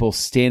people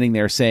standing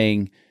there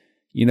saying,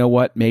 you know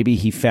what, maybe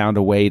he found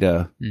a way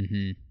to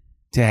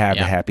have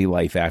a happy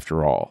life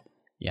after all.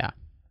 Yeah.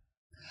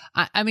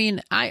 I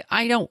mean,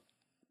 I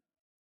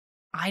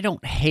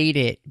don't hate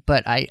it,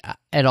 but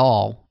at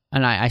all.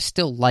 And I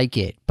still like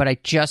it, but I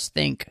just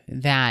think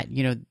that,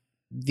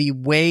 the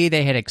way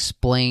they had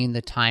explained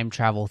the time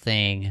travel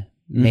thing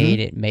made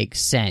it make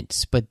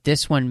sense, but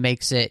this one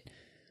makes it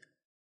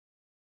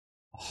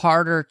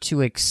harder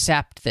to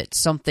accept that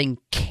something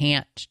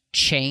can't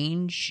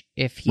change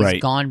if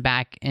he's gone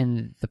back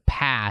in the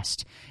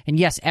past. And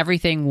yes,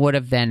 everything would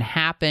have then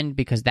happened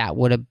because that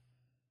would have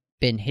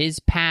been his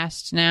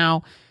past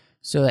now,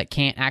 so that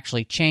can't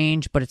actually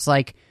change. But it's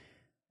like,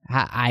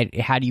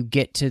 how do you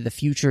get to the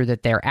future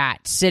that they're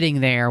at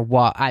sitting there?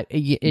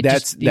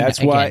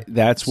 That's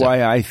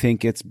why I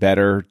think it's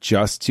better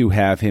just to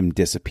have him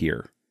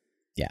disappear.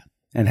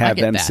 And have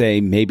them say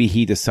maybe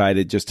he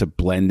decided just to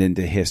blend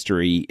into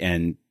history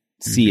and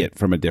see it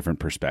from a different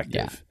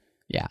perspective.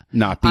 Yeah.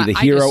 Not be the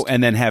hero,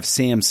 and then have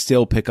Sam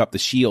still pick up the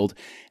shield.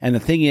 And the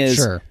thing is,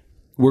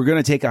 we're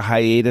going to take a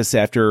hiatus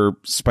after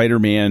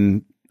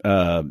Spider-Man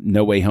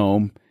No Way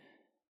Home,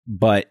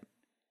 but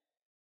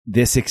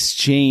this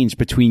exchange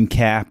between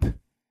Cap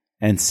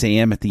and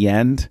Sam at the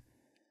end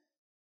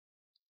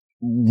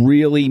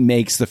really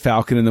makes the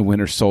Falcon and the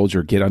Winter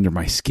Soldier get under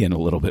my skin a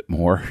little bit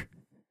more,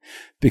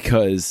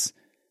 because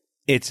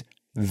it's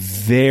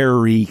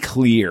very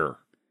clear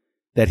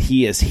that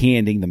he is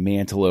handing the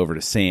mantle over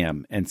to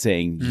Sam and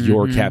saying,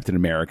 you're Captain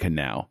America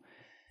now.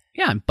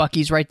 Yeah, and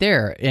Bucky's right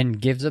there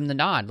and gives him the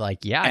nod,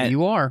 like,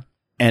 you are.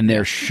 And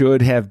there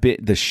should have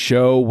been, the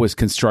show was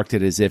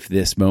constructed as if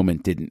this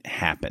moment didn't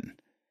happen.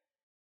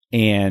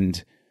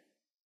 And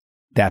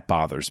that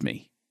bothers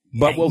me.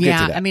 But we'll get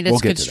to that. I mean,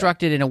 it's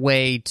constructed in a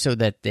way so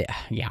that,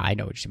 I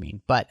know what you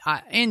mean. But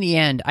in the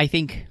end, I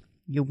think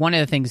one of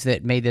the things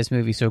that made this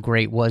movie so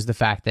great was the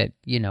fact that,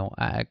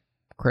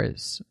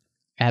 Chris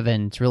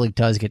Evans really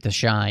does get to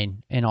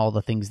shine in all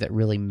the things that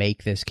really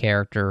make this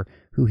character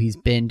who he's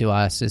been to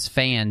us as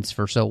fans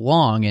for so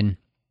long. And,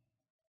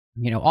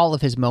 all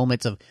of his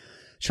moments of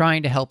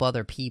trying to help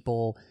other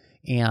people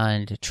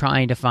and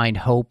trying to find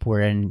hope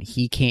wherein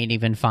he can't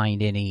even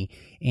find any.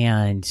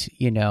 And,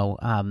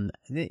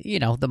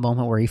 the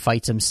moment where he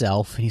fights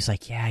himself and he's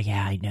like, yeah,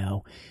 I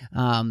know.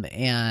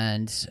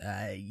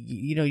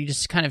 You're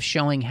just kind of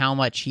showing how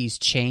much he's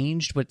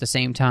changed, but at the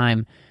same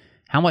time,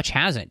 how much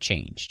hasn't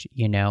changed,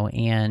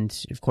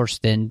 and of course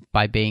then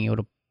by being able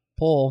to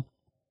pull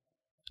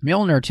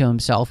Mjolnir to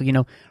himself,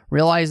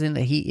 realizing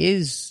that he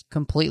is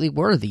completely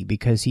worthy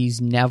because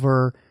he's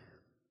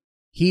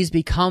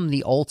become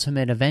the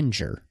ultimate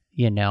Avenger,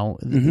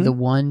 the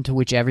one to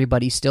which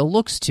everybody still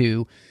looks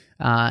to.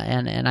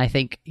 And I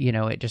think,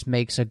 it just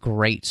makes a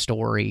great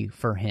story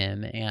for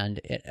him. And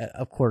it,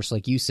 of course,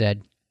 like you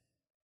said,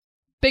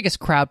 biggest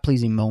crowd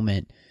pleasing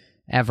moment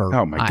ever.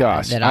 Oh my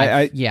gosh.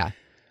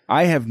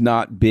 I have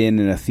not been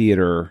in a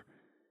theater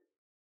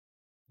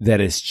that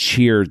has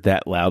cheered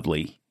that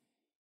loudly.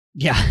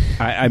 Yeah.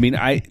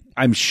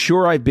 I'm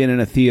sure I've been in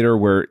a theater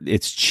where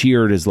it's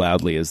cheered as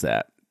loudly as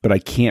that, but I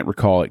can't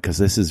recall it because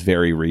this is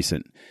very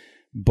recent.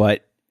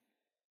 But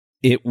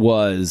it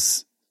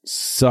was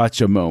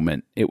such a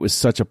moment. It was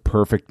such a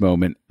perfect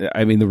moment.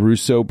 I mean, the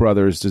Russo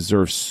brothers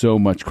deserve so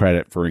much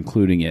credit for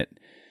including it.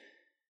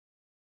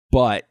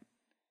 But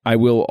I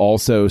will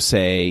also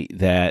say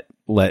that,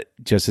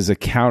 just as a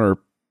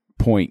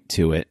counterpoint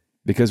to it,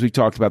 because we've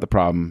talked about the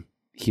problem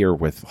here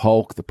with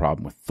Hulk, the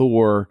problem with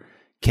Thor,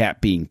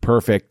 Cap being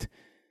perfect.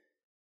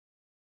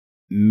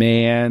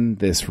 Man,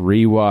 this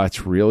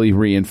rewatch really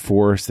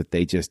reinforced that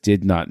they just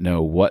did not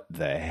know what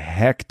the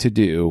heck to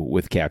do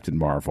with Captain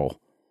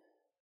Marvel.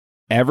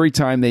 Every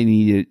time they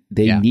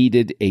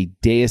needed a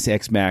Deus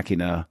Ex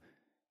Machina,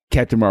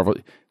 Captain Marvel.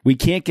 We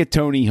can't get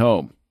Tony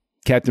home.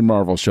 Captain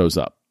Marvel shows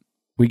up.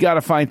 We got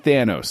to find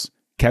Thanos.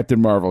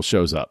 Captain Marvel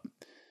shows up.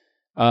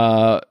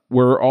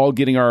 We're all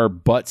getting our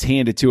butts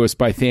handed to us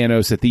by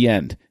Thanos at the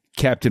end.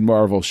 Captain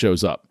Marvel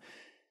shows up.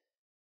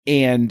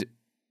 And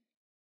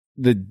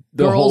the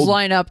girls whole,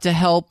 line up to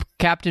help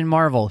Captain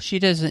Marvel. She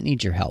doesn't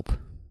need your help.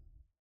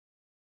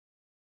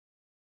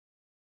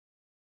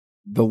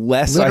 the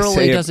less Literally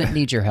I say, doesn't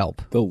need your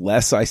help. the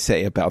less I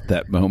say about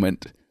that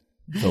moment,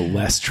 the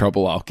less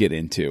trouble I'll get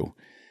into.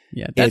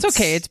 Yeah, that's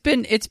okay. It's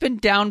been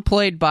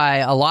downplayed by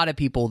a lot of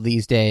people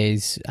these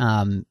days.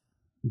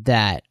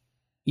 That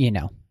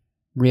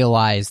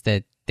realize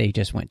that they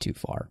just went too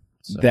far.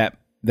 So.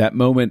 That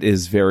moment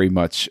is very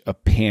much a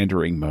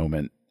pandering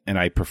moment, and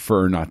I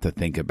prefer not to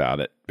think about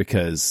it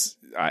because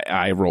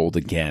I rolled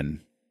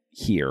again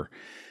here.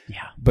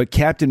 Yeah. But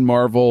Captain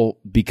Marvel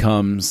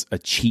becomes a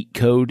cheat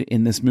code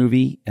in this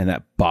movie, and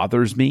that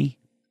bothers me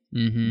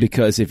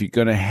because if you're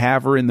going to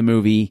have her in the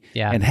movie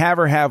and have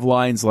her have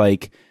lines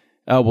like,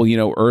 oh,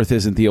 well, Earth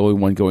isn't the only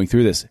one going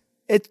through this.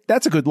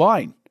 That's a good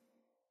line.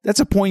 That's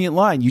a poignant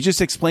line. You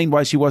just explained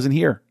why she wasn't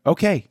here.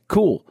 Okay,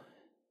 cool.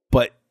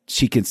 But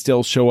she can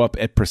still show up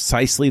at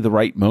precisely the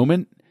right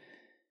moment.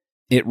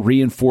 It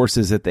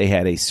reinforces that they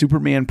had a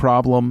Superman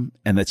problem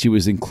and that she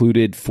was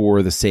included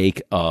for the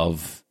sake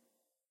of,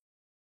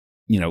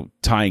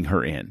 tying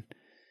her in.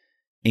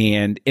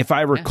 And if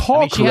I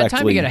recall she correctly, had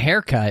time to get a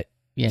haircut.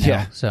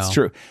 Yeah, so it's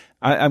true.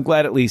 I'm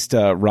glad at least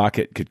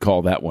Rocket could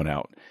call that one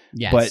out.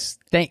 Yes,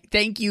 but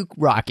thank you,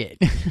 Rocket.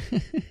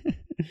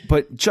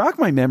 But jog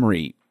my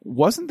memory.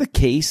 Wasn't the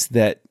case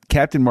that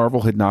Captain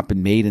Marvel had not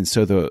been made, and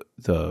so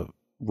the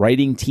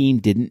writing team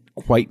didn't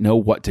quite know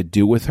what to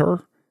do with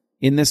her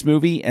in this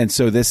movie? And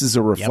so this is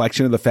a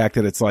reflection of the fact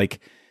that it's like,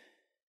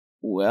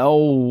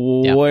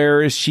 well,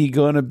 where is she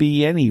going to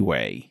be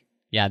anyway?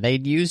 Yeah,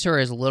 they'd use her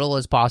as little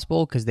as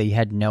possible because they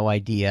had no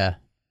idea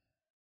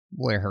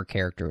where her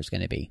character was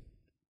going to be.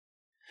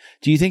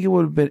 Do you think it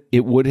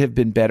would have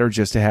been better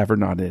just to have her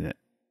not in it?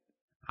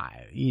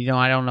 I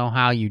don't know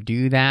how you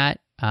do that.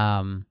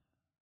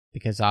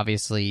 Because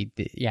obviously,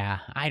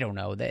 I don't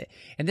know that.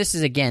 And this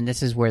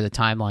is where the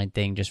timeline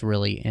thing just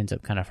really ends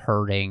up kind of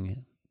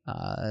hurting,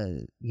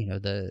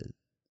 the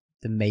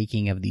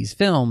making of these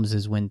films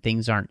is when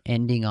things aren't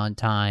ending on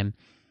time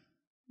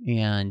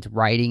and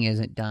writing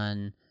isn't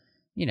done.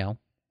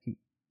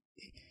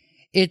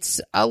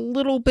 It's a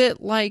little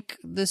bit like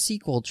the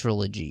sequel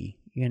trilogy.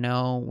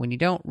 When you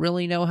don't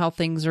really know how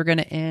things are going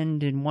to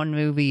end in one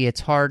movie, it's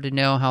hard to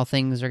know how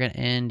things are going to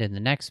end in the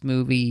next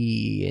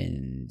movie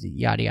and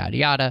yada, yada,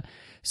 yada.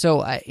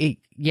 So,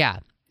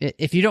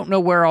 if you don't know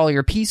where all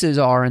your pieces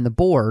are in the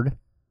board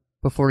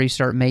before you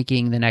start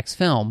making the next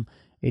film,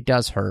 it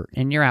does hurt.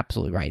 And you're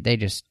absolutely right. They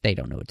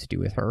don't know what to do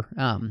with her.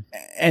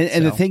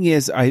 And the thing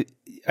is, I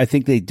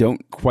think they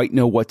don't quite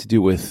know what to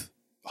do with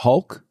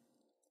Hulk,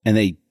 and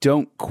they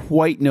don't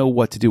quite know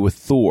what to do with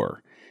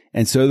Thor.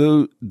 And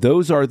so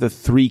those are the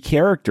three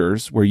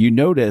characters where you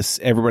notice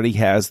everybody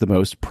has the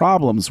most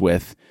problems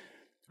with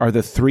are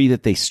the three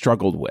that they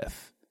struggled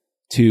with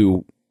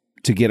to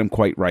get them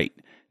quite right.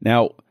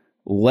 Now,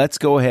 let's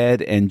go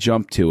ahead and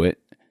jump to it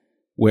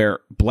where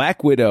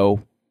Black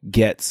Widow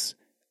gets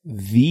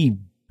the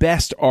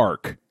best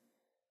arc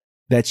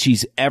that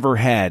she's ever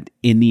had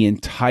in the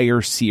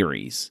entire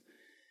series.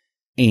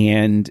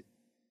 And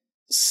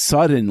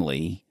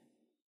suddenly,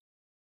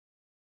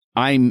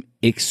 I'm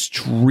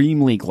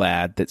extremely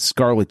glad that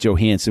Scarlett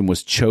Johansson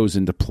was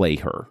chosen to play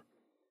her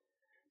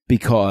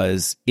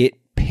because it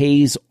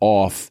pays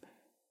off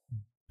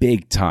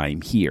big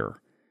time here.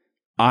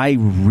 I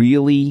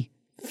really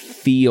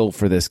feel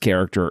for this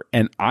character,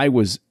 and I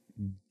was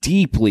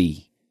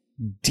deeply,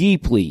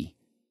 deeply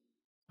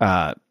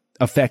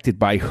affected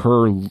by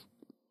her,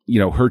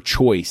 her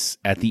choice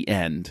at the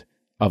end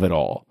of it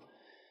all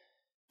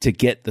to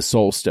get the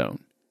Soul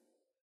Stone,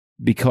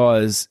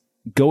 because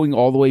going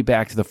all the way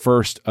back to the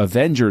first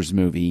Avengers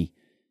movie,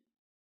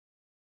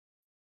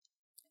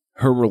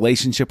 her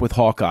relationship with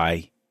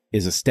Hawkeye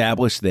is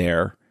established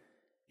there.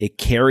 It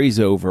carries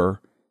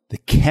over. The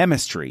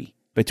chemistry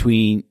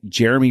between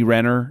Jeremy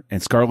Renner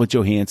and Scarlett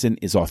Johansson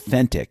is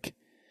authentic.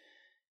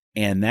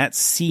 And that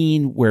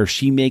scene where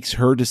she makes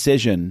her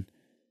decision,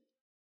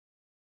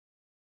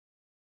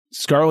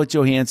 Scarlett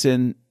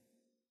Johansson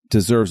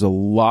deserves a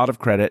lot of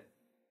credit,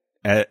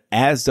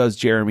 as does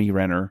Jeremy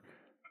Renner,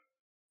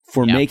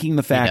 for making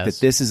the fact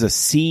that this is a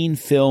scene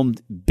filmed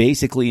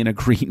basically in a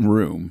green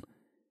room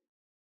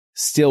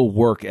still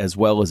work as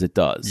well as it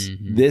does.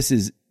 Mm-hmm.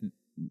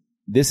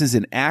 This is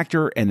an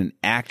actor and an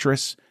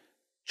actress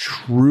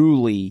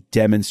truly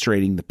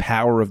demonstrating the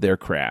power of their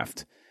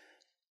craft.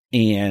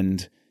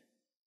 And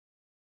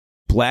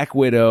Black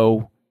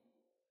Widow,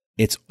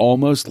 it's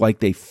almost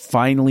like they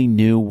finally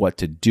knew what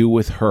to do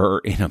with her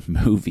in a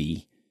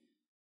movie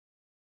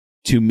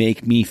to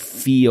make me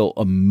feel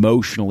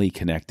emotionally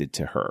connected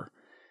to her.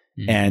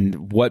 Mm-hmm.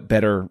 And what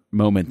better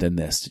moment than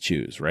this to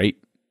choose, right?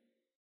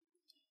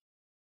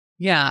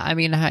 Yeah, I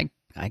mean, I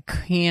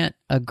can't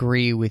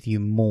agree with you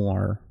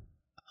more.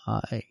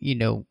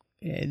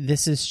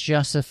 This is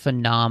just a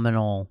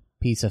phenomenal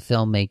piece of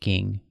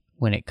filmmaking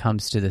when it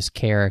comes to this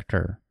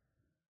character.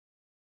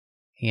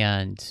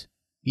 And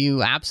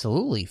you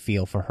absolutely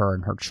feel for her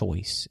and her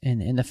choice.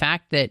 And the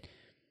fact that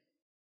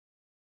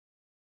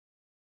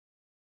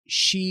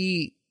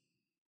she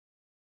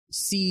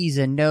sees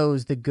and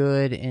knows the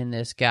good in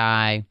this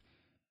guy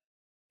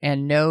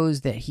and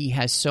knows that he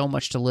has so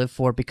much to live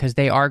for because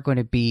they are going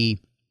to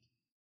be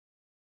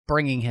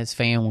bringing his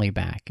family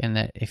back, and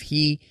that if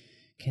he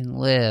can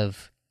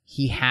live,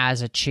 he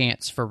has a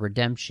chance for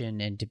redemption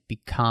and to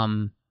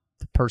become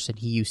the person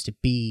he used to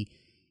be.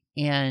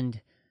 And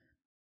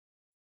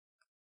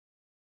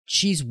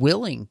she's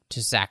willing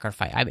to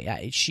sacrifice. I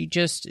mean,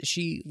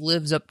 she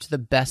lives up to the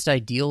best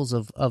ideals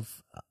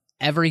of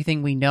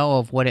everything we know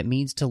of what it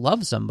means to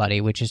love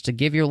somebody, which is to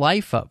give your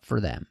life up for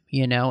them,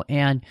 you know?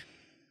 And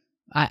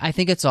I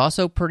think it's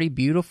also pretty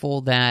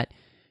beautiful that,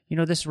 you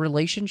know, this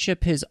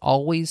relationship has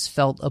always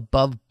felt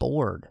above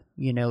board.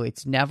 You know,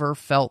 it's never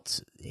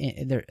felt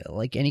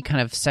like any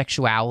kind of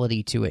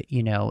sexuality to it.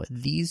 You know,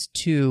 these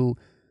two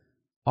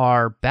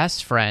are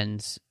best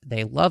friends.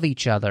 They love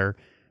each other,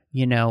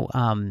 you know,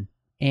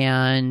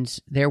 and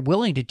they're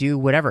willing to do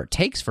whatever it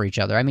takes for each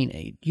other. I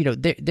mean, you know,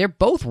 they're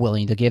both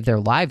willing to give their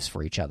lives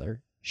for each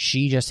other.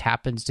 She just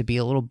happens to be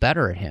a little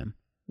better at him,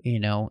 you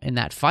know, in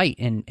that fight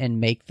and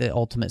make the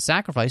ultimate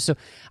sacrifice. So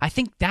I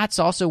think that's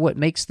also what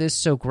makes this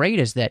so great,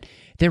 is that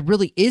there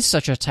really is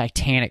such a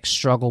titanic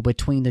struggle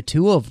between the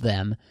two of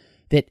them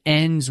that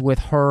ends with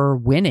her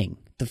winning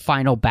the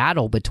final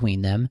battle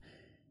between them.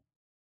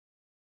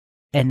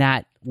 And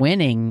that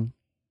winning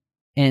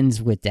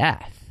ends with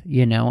death,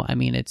 you know? I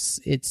mean,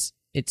 it's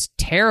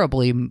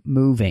terribly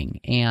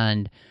moving,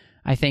 and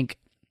I think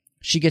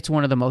she gets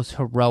one of the most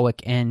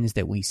heroic ends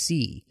that we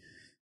see.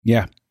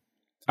 Yeah.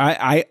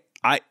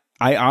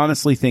 I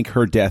honestly think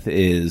her death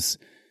is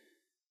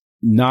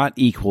not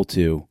equal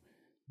to,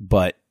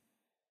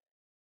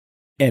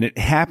 and it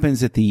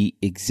happens at the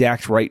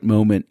exact right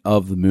moment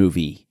of the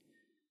movie,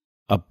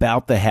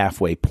 about the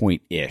halfway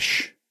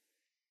point-ish,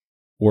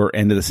 or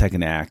end of the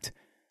second act,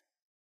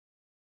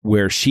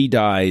 where she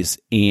dies,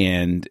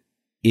 and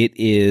it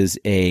is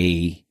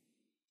a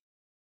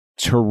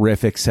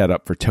terrific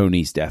setup for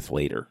Tony's death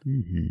later.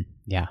 Mm-hmm.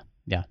 Yeah,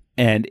 yeah.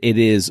 And it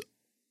is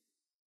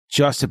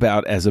just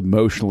about as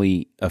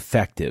emotionally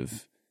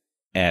effective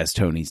as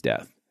Tony's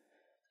death,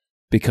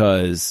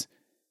 because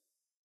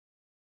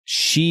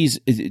she's,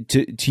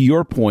 to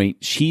your point,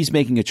 she's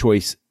making a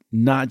choice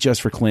not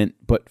just for Clint,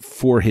 but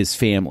for his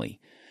family,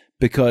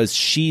 because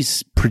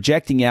she's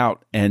projecting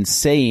out and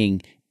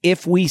saying,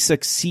 if we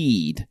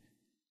succeed,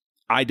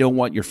 I don't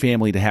want your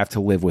family to have to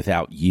live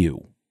without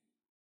you,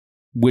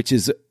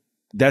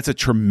 that's a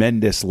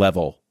tremendous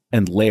level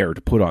and layer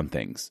to put on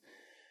things.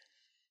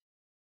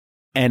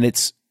 And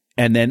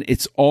then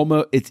it's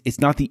almost, it's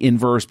not the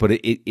inverse, but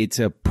it's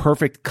a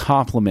perfect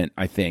complement,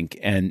 I think.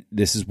 And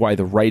this is why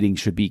the writing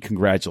should be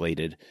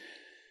congratulated.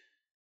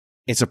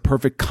 It's a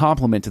perfect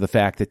complement to the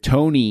fact that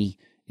Tony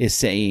is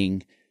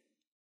saying,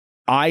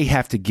 I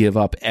have to give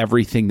up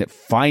everything that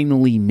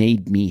finally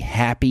made me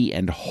happy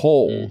and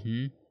whole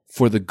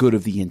for the good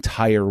of the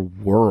entire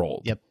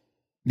world. Yep.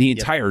 The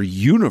entire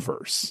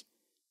universe.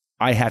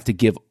 I have to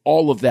give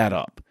all of that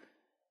up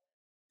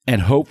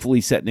and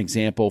hopefully set an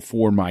example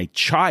for my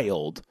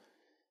child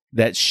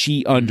that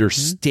she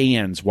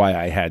understands why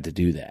I had to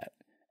do that.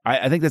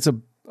 I think that's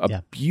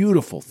a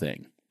beautiful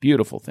thing.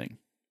 Beautiful thing.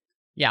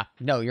 Yeah,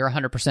 no, you're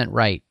 100%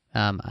 right.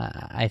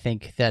 I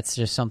think that's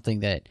just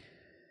something that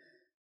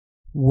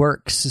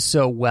works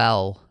so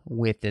well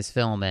with this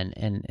film,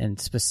 and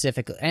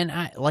specifically,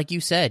 and like you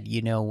said,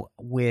 you know,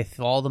 with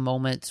all the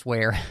moments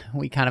where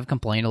we kind of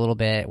complain a little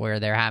bit, where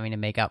they're having to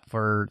make up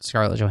for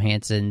Scarlett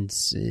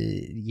Johansson's,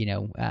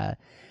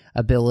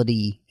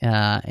 ability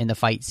in the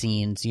fight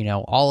scenes, you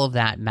know, all of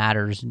that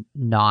matters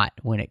not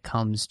when it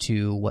comes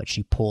to what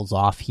she pulls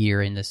off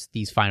here in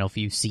these final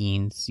few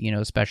scenes, you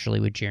know, especially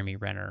with Jeremy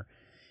Renner.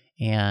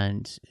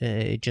 And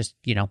it just,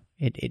 you know,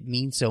 it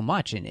means so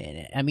much.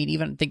 And I mean,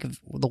 even think of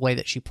the way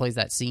that she plays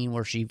that scene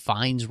where she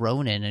finds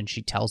Ronan and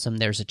she tells him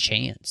there's a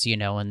chance, you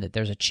know, and that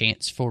there's a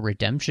chance for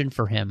redemption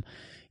for him.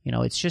 You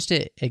know, it's just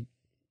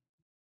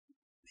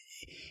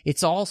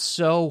it's all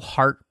so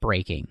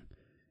heartbreaking.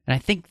 And I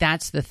think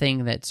that's the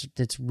thing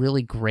that's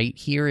really great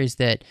here, is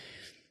that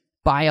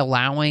by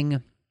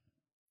allowing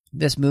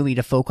this movie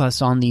to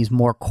focus on these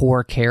more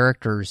core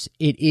characters,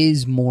 it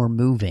is more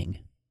moving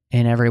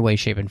in every way,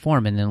 shape, and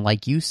form. And then,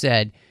 like you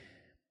said,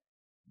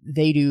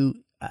 they do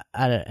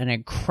an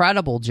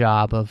incredible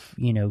job of,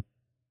 you know,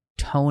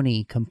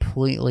 Tony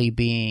completely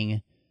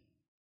being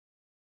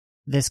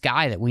this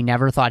guy that we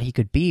never thought he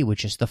could be,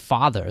 which is the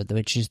father,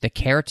 which is the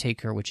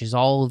caretaker, which is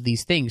all of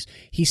these things.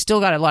 He's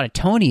still got a lot of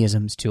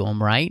Tonyisms to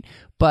him, right?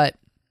 But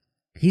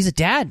he's a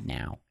dad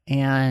now.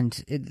 And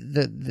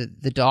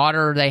the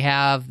daughter they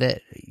have,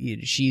 that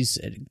she's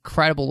an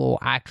incredible little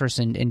actress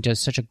and does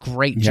such a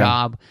great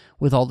job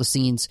with all the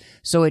scenes.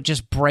 So it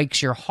just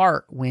breaks your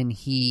heart when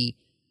he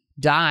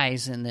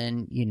dies, and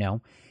then, you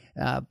know,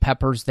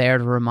 Pepper's there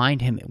to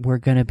remind him, we're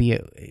going to be,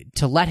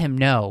 to let him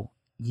know,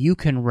 you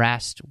can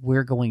rest,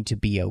 we're going to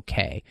be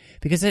okay.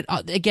 Because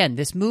again,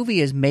 this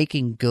movie is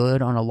making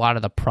good on a lot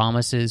of the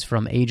promises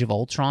from Age of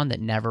Ultron that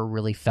never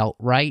really felt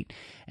right.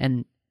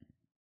 And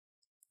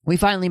we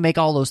finally make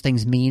all those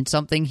things mean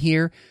something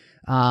here.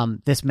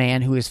 this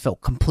man who has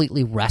felt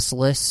completely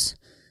restless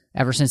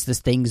ever since this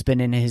thing's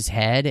been in his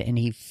head, and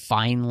he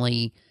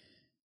finally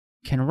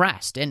can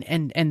rest.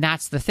 And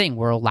that's the thing.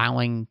 We're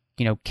allowing,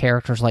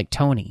 characters like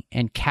Tony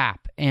and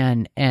Cap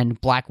and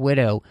Black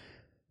Widow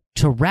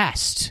to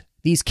rest.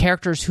 These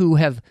characters who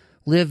have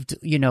lived,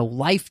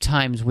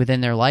 lifetimes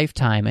within their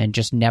lifetime and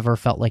just never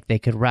felt like they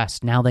could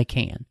rest. Now they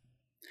can.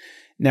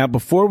 Now,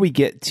 before we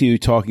get to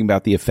talking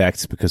about the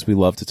effects, because we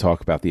love to talk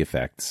about the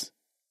effects,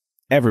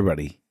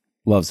 everybody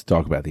loves to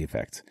talk about the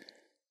effects,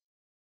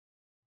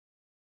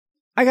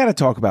 I got to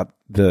talk about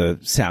the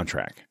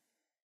soundtrack.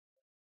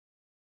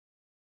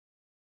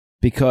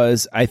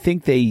 Because I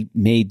think they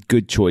made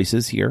good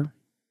choices here.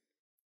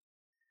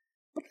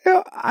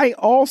 I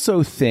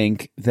also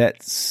think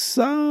that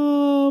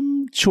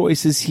some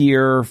choices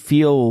here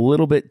feel a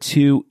little bit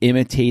too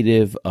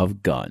imitative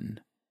of Gunn.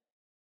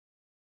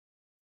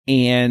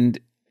 And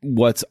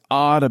what's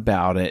odd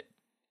about it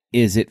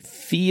is it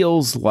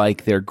feels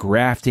like they're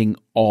grafting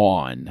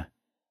on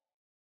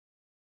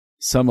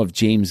some of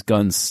James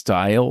Gunn's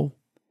style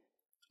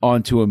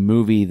onto a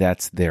movie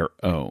that's their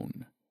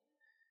own.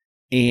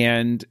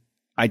 And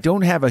I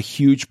don't have a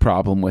huge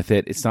problem with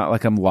it. It's not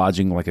like I'm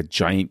lodging like a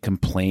giant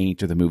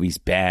complaint or the movie's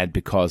bad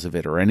because of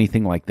it or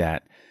anything like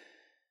that.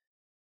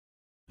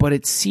 But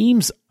it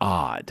seems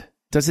odd.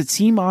 Does it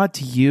seem odd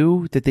to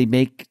you that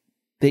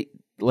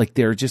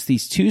there are just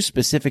these two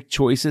specific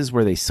choices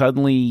where they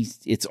suddenly,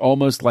 it's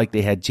almost like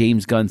they had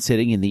James Gunn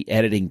sitting in the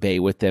editing bay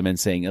with them and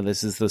saying, oh,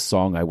 this is the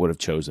song I would have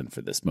chosen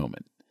for this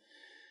moment.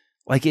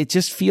 Like, it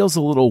just feels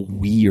a little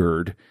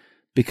weird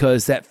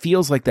because that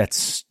feels like that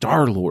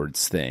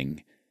Star-Lord's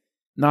thing,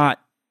 not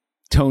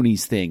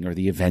Tony's thing or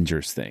the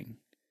Avengers thing.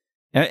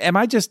 Am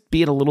I just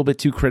being a little bit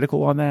too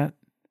critical on that?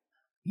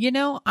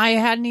 I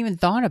hadn't even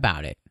thought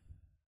about it.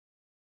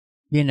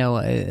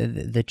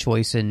 The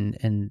choice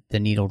in the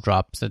needle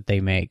drops that they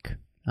make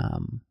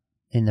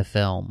in the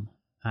film.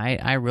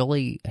 I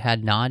really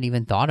had not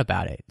even thought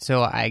about it.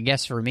 So I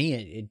guess for me,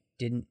 it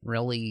didn't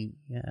really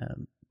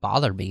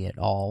bother me at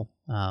all.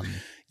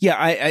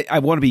 I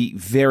want to be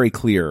very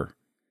clear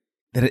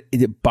that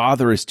it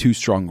bother is too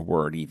strong a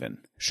word even.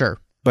 Sure.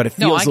 But it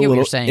feels I get what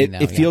you're saying,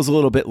 it feels a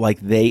little bit like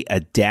they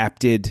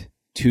adapted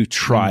to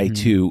try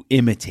to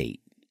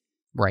imitate.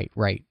 Right.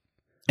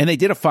 And they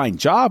did a fine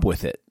job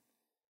with it.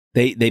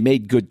 They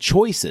made good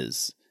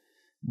choices,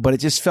 but it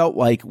just felt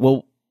like,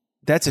 well,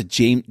 that's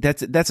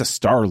a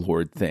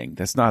Star-Lord thing.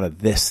 That's not a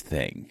this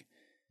thing.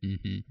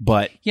 Mm-hmm.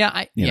 But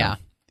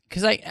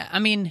because I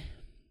mean,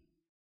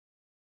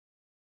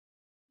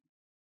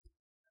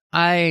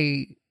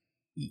 I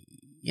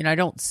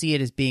don't see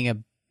it as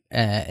being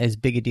as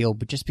big a deal,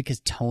 but just because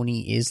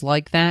Tony is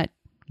like that,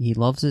 he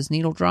loves his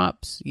needle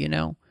drops,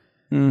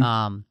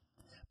 But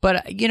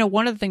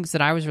one of the things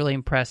that I was really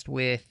impressed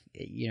with,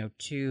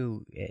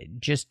 too,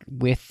 just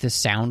with the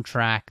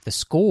soundtrack, the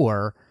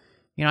score,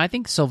 I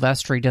think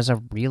Silvestri does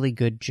a really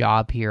good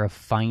job here of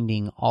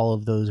finding all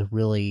of those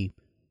really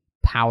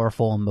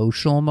powerful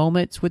emotional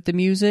moments with the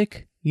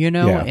music.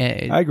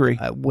 I agree.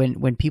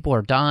 When people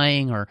are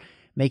dying or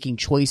making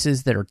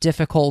choices that are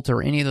difficult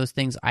or any of those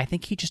things, I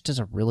think he just does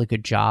a really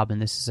good job,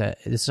 and this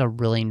is a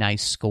really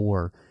nice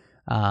score,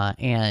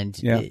 and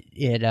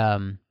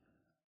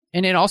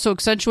it also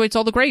accentuates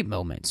all the great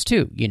moments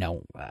too.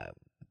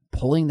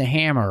 Pulling the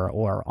hammer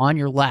or on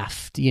your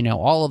left,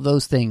 all of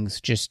those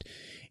things. Just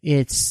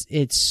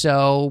it's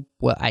so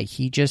well.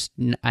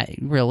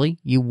 Really,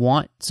 you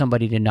want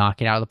somebody to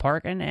knock it out of the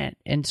park, and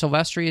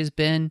Silvestri has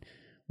been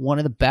one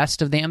of the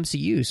best of the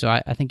MCU, so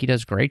I think he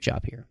does a great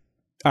job here.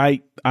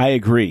 I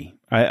agree.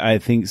 I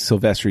think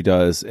Silvestri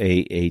does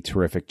a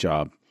terrific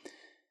job.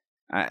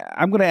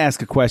 I'm going to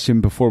ask a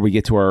question before we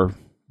get to our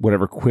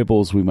whatever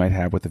quibbles we might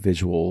have with the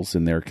visuals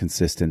and their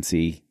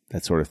consistency,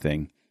 that sort of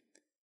thing.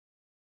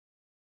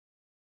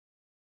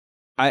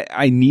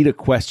 I need a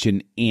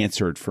question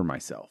answered for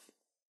myself.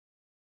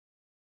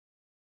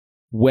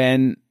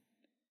 When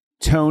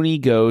Tony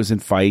goes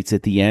and fights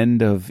at the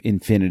end of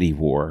Infinity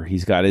War,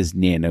 he's got his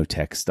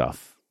nanotech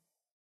stuff.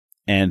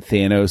 And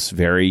Thanos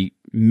very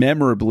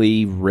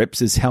memorably rips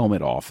his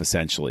helmet off,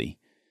 essentially,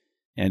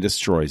 and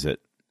destroys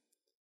it.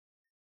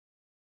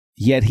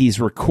 Yet he's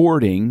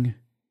recording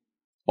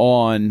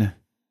on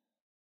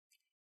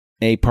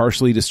a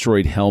partially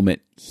destroyed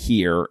helmet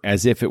here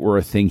as if it were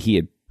a thing he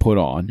had put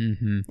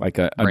on, like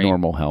a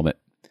normal helmet.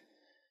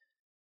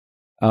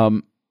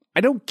 I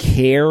don't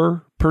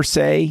care, per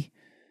se,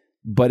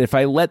 but if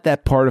I let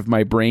that part of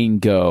my brain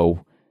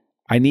go,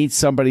 I need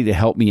somebody to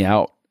help me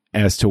out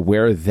as to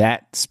where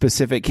that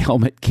specific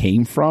helmet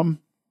came from,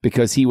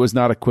 because he was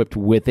not equipped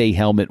with a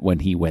helmet when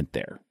he went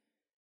there.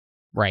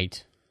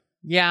 Right.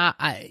 Yeah,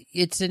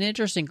 it's an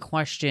interesting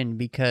question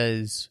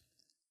because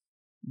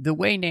the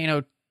way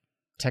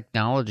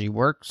nanotechnology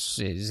works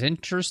is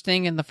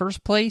interesting in the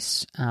first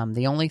place.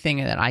 The only thing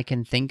that I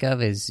can think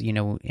of is,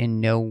 in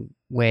No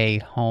Way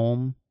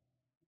Home,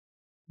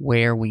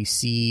 where we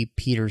see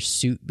Peter's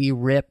suit be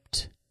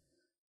ripped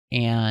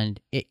and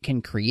it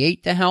can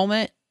create the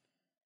helmet.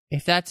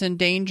 if that's in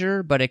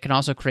danger, but it can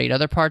also create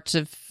other parts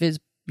of his,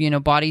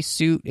 body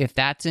suit if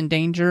that's in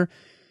danger.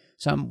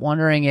 So I'm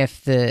wondering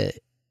if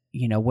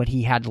what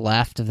he had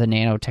left of the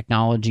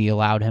nanotechnology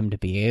allowed him to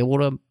be able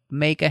to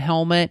make a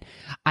helmet.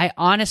 I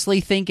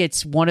honestly think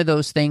it's one of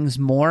those things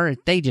more,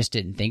 they just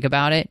didn't think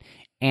about it.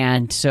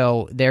 And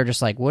so they're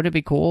just like, would it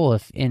be cool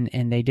if,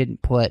 and they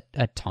didn't put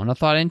a ton of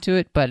thought into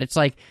it, but it's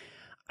like,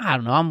 I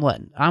don't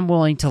know, I'm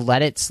willing to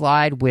let it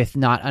slide with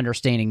not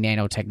understanding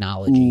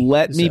nanotechnology.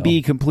 Let me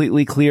be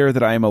completely clear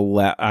that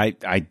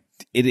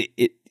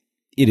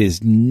it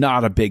is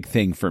not a big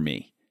thing for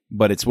me,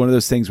 but it's one of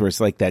those things where it's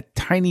like that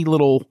tiny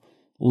little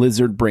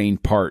lizard brain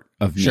part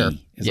of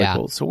me is like,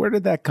 well, so where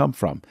did that come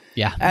from?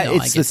 Yeah,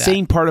 it's the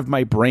same part of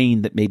my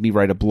brain that made me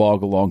write a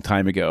blog a long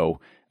time ago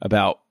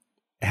about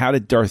how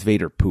did Darth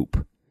Vader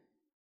poop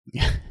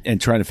and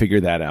trying to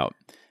figure that out.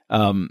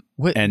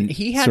 And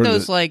he had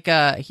those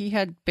he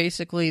had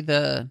basically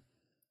the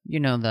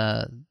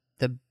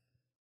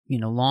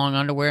long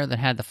underwear that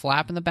had the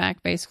flap in the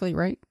back, basically,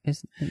 right?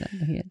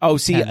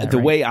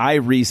 The way I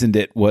reasoned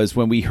it was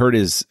when we heard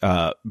his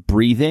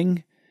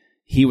breathing,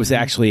 he was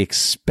actually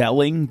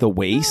expelling the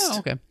waste. Oh,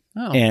 okay.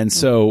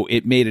 So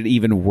it made it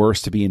even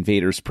worse to be in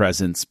Vader's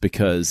presence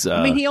because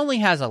he only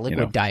has a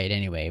liquid diet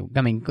anyway. I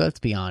mean, let's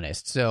be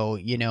honest. So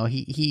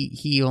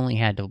he only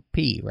had to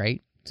pee,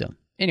 right? So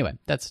anyway,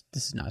 this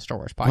is not a Star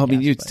Wars podcast. Well, I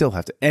mean, you'd still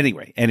have to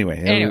anyway.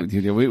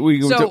 We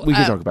can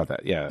talk about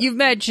that. Yeah, you've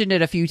mentioned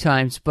it a few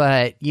times,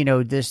 but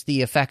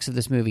the effects of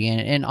this movie,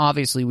 and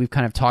obviously we've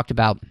kind of talked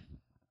about.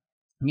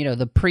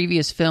 The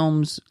previous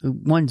films,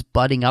 ones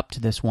budding up to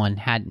this one,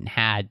 hadn't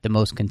had the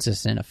most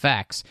consistent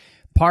effects.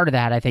 Part of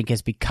that, I think,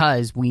 is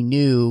because we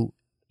knew,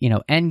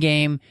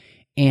 Endgame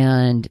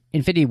and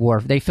Infinity War,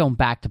 they filmed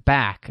back to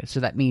back. So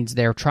that means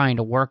they're trying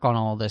to work on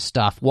all this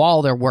stuff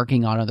while they're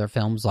working on other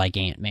films like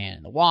Ant-Man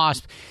and the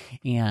Wasp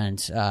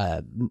and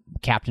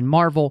Captain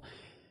Marvel.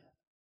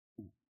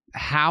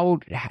 Do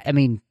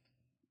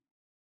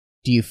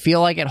you feel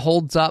like it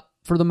holds up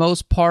for the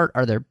most part?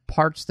 Are there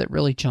parts that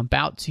really jump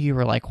out to you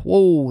or like,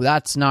 whoa,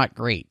 that's not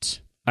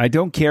great? I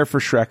don't care for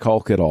Shrek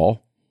Hulk at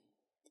all.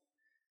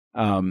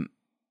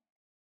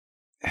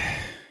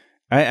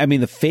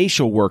 The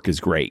facial work is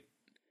great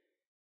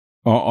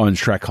on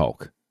Shrek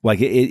Hulk.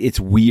 Like it's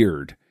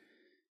weird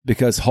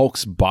because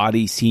Hulk's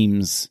body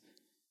seems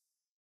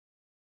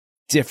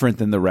different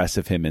than the rest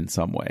of him in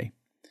some way.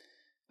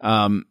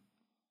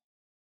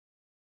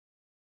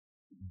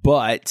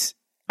 But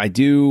I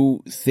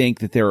do think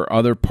that there are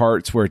other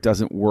parts where it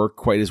doesn't work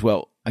quite as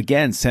well.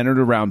 Again, centered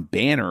around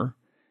Banner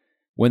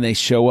when they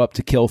show up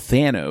to kill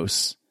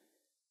Thanos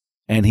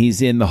and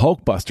he's in the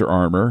Hulkbuster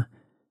armor.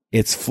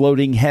 It's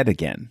floating head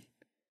again.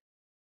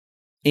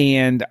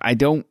 And I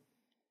don't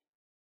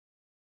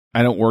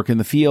work in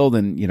the field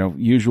and,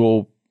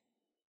 usual,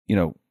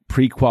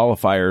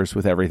 pre-qualifiers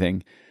with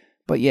everything.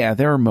 But yeah,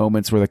 there are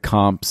moments where the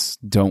comps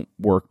don't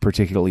work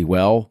particularly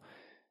well.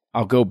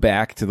 I'll go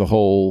back to the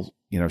whole,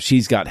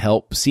 she's got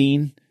help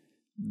scene.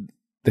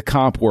 The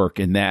comp work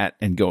in that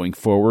and going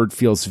forward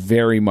feels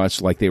very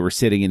much like they were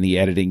sitting in the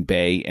editing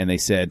bay and they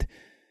said,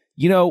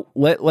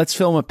 let's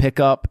film a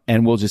pickup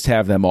and we'll just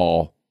have them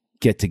all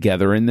get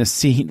together in this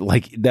scene.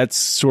 Like that's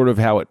sort of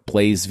how it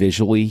plays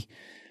visually.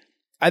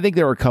 I think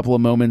there were a couple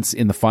of moments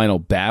in the final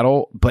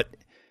battle, but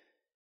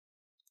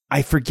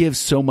I forgive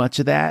so much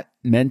of that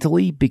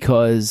mentally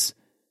because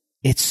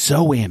it's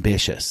so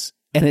ambitious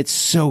and it's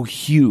so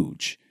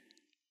huge.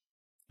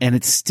 And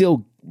it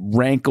still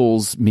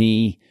rankles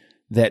me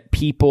that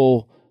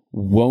people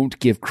won't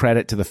give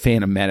credit to the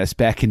Phantom Menace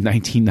back in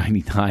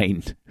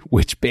 1999,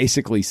 which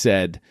basically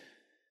said,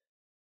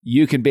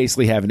 you can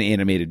basically have an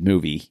animated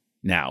movie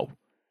now.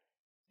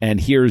 And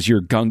here's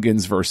your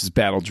Gungans versus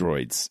battle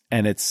droids.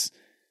 And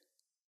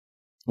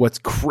what's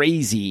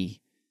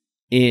crazy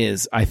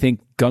is I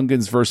think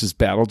Gungans versus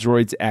battle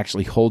droids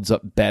actually holds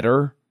up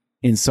better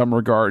in some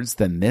regards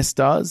than this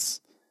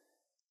does.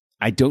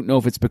 I don't know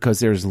if it's because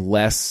there's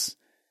less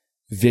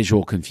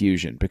visual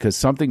confusion, because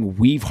something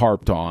we've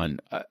harped on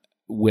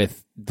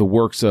with the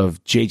works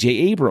of J.J.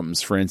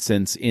 Abrams, for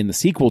instance, in the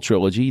sequel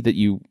trilogy that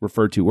you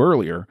referred to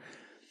earlier,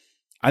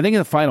 I think in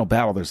the final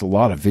battle, there's a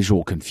lot of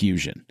visual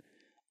confusion.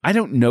 I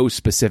don't know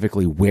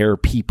specifically where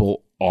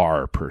people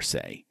are, per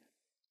se.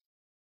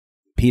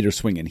 Peter's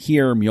swinging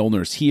here,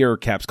 Mjolnir's here,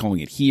 Cap's calling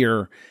it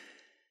here.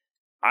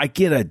 I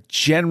get a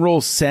general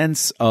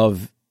sense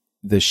of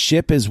the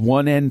ship is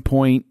one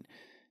endpoint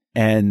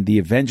and the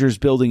Avengers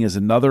building is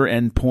another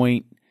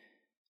endpoint,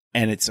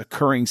 and it's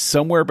occurring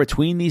somewhere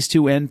between these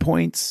two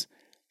endpoints,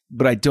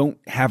 but I don't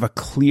have a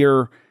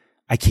clear...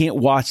 I can't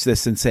watch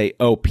this and say,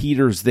 oh,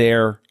 Peter's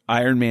there,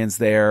 Iron Man's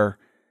there.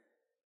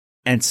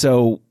 And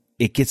so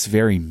it gets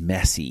very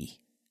messy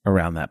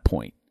around that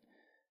point.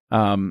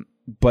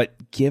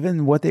 But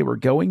given what they were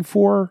going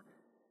for,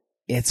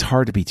 it's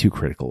hard to be too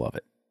critical of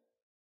it.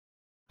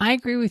 I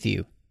agree with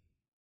you.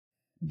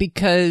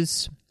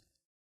 Because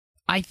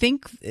I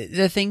think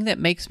the thing that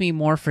makes me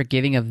more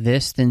forgiving of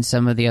this than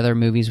some of the other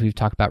movies we've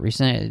talked about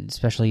recently,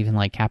 especially even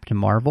like Captain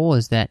Marvel,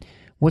 is that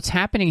what's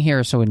happening here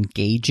is so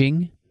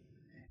engaging.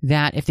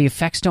 that if the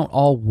effects don't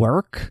all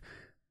work,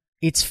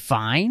 it's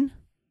fine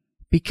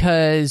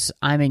because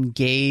I'm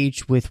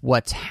engaged with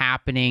what's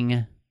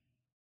happening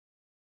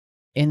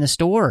in the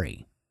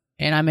story.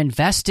 And I'm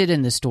invested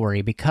in the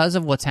story because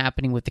of what's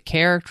happening with the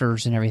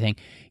characters and everything.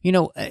 You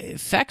know,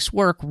 effects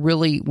work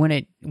really, when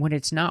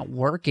it's not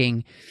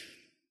working,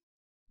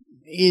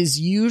 is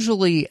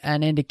usually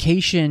an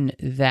indication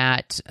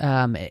that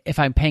if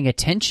I'm paying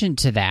attention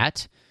to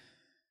that,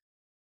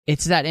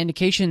 it's that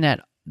indication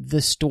that the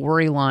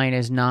storyline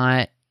is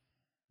not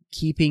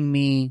keeping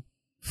me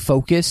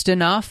focused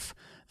enough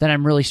that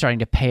I'm really starting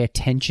to pay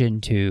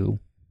attention to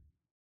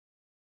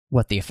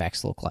what the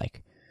effects look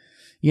like.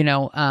 You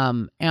know,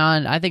 and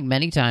I think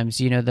many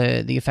times, you know,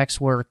 the effects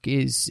work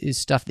is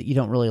stuff that you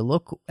don't really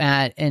look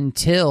at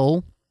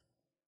until,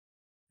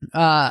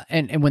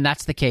 and when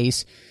that's the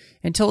case,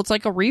 until it's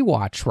like a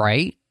rewatch,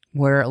 right?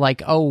 Where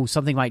like, oh,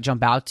 something might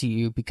jump out to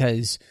you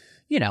because,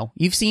 you know,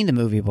 you've seen the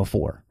movie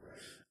before.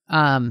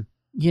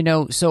 You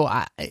know, so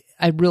I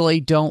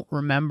really don't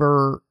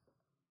remember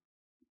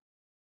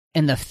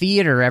in the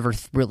theater ever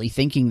really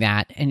thinking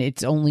that, and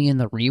it's only in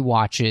the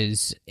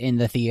rewatches in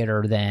the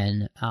theater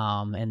then,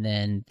 and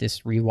then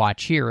this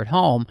rewatch here at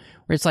home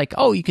where it's like,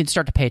 oh, you can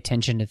start to pay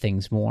attention to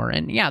things more.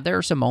 And yeah, there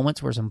are some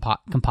moments where some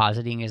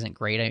compositing isn't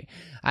great.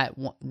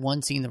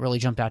 One scene that really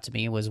jumped out to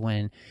me was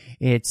when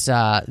it's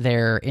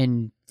they're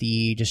in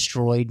the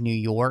destroyed New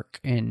York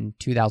in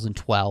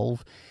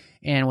 2012.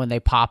 And when they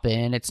pop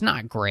in, it's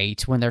not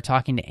great. When they're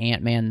talking to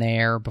Ant-Man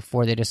there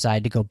before they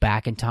decide to go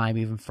back in time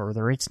even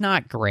further, it's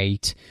not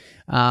great.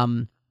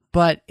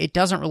 But it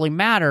doesn't really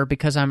matter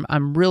because I'm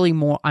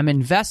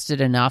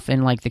invested enough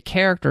in like the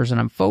characters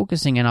and I'm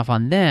focusing enough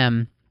on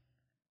them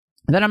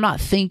that I'm not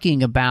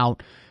thinking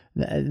about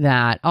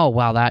that, oh,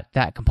 wow, that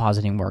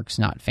compositing work's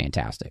not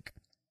fantastic.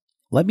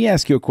 Let me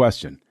ask you a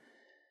question.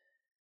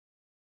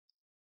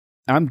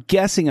 I'm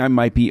guessing I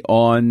might be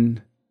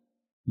on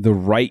the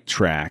right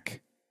track.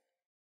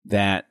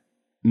 That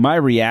my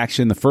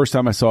reaction the first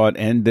time I saw it,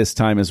 and this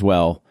time as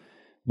well,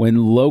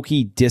 when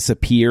Loki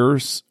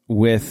disappears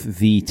with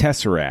the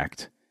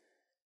Tesseract,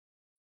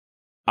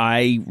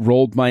 I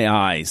rolled my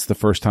eyes the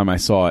first time I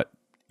saw it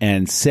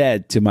and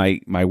said to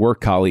my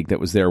work colleague that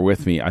was there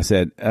with me, I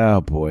said,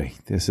 oh boy,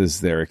 this is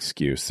their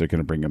excuse. They're going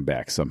to bring him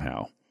back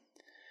somehow.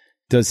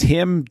 Does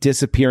him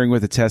disappearing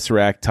with the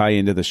Tesseract tie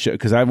into the show?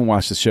 Because I haven't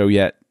watched the show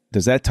yet.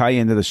 Does that tie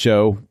into the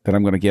show that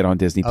I'm going to get on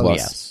Disney Plus? Oh,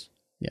 yes.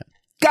 Yeah.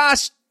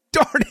 Gosh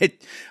darn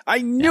it. I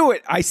knew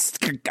it. I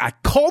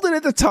called it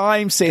at the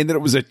time saying that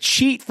it was a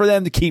cheat for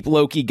them to keep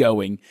Loki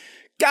going.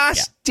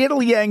 Gosh,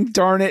 diddly yang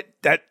darn it.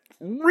 That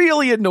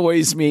really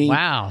annoys me.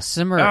 Wow.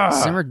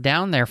 Simmer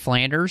down there,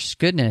 Flanders.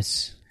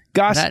 Goodness.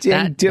 Gosh,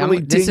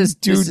 diddly ding this is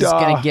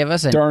going to give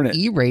us an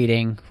E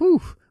rating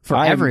for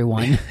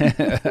everyone.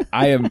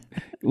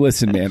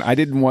 Listen, man, I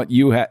didn't want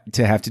you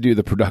to have to do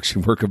the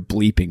production work of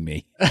bleeping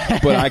me,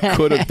 but I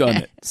could have done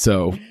it.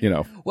 So, you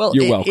know, well,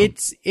 you're welcome.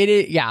 It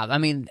is, yeah. I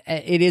mean,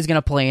 it is going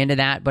to play into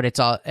that, but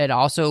it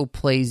also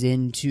plays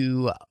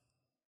into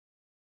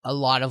a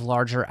lot of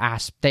larger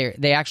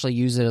they actually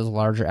use it as a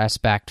larger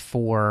aspect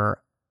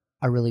for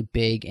a really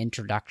big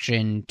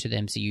introduction to the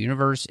MCU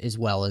universe as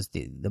well as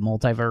the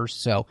multiverse.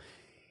 So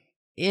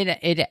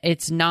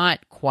it's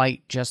not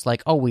quite just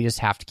like, oh, we just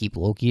have to keep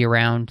Loki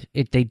around.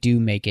 They do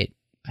make it,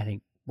 I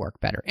think,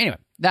 work better. Anyway,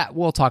 that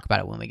we'll talk about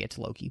it when we get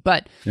to Loki.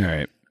 But all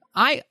right,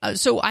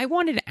 so I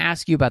wanted to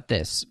ask you about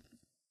this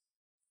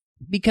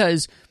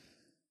because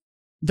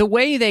the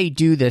way they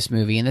do this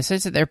movie, in the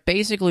sense that they're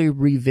basically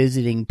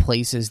revisiting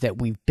places that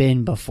we've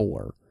been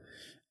before,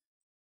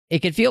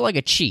 it can feel like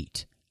a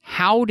cheat.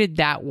 How did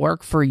that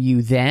work for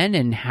you then,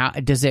 and how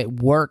does it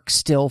work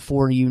still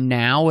for you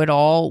now at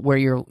all, where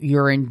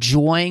you're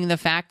enjoying the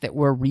fact that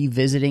we're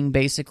revisiting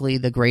basically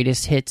the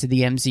greatest hits of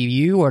the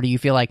MCU, or do you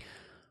feel like,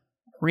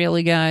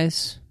 really,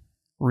 guys?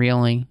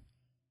 Really?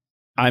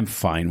 I'm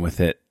fine with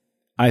it.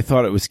 I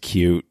thought it was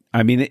cute.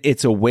 I mean,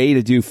 it's a way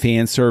to do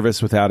fan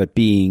service without it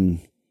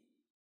being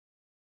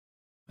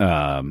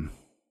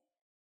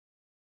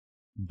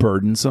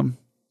burdensome,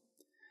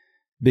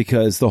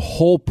 because the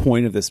whole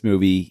point of this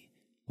movie,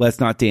 let's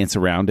not dance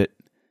around it,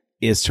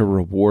 is to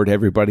reward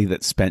everybody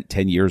that spent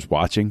 10 years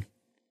watching.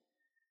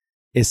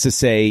 Is to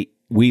say,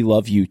 we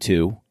love you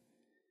too.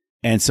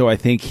 And so I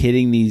think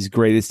hitting these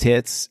greatest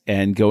hits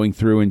and going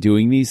through and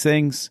doing these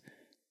things,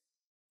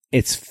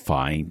 it's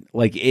fine.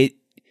 Like, it,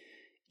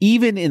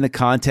 even in the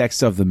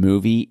context of the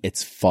movie,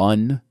 it's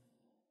fun.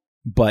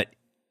 But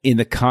in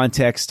the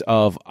context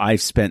of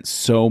I've spent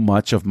so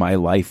much of my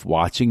life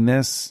watching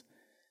this,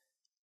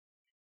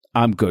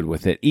 I'm good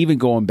with it. Even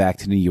going back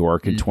to New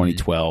York in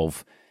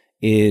 2012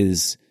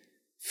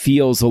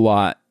 feels a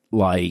lot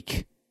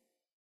like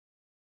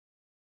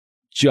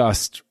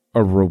just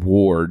a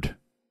reward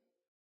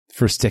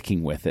for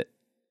sticking with it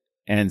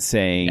and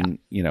saying,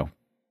 you know,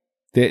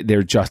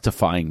 they're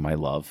justifying my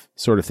love,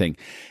 sort of thing.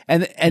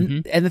 And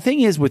the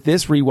thing is, with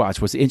this rewatch,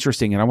 what's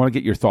interesting, and I want to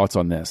get your thoughts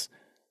on this,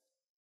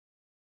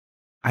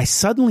 I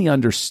suddenly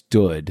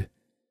understood,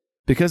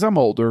 because I'm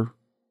older,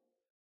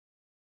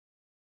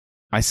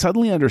 I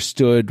suddenly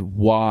understood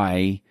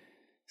why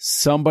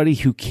somebody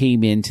who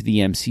came into the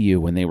MCU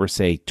when they were,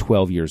 say,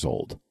 12 years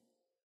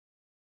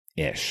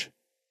old-ish,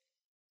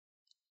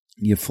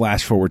 you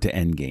flash forward to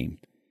Endgame,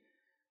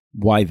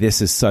 why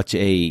this is such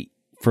a,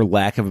 for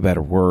lack of a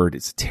better word,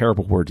 it's a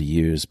terrible word to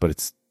use, but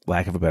it's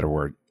lack of a better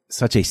word,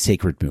 such a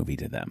sacred movie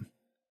to them.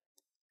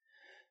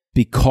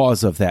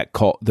 Because of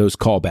those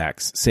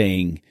callbacks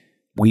saying,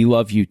 we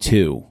love you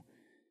too.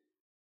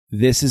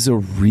 This is a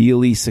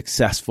really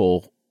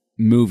successful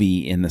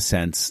movie in the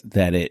sense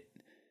that it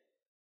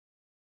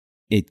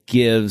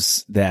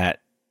gives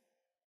that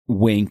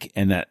wink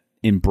and that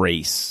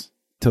embrace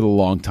to the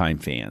longtime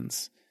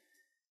fans.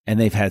 And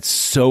they've had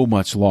so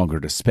much longer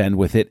to spend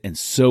with it and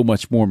so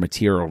much more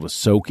material to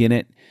soak in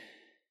it.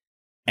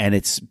 And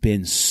it's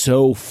been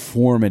so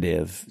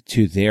formative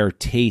to their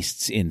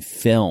tastes in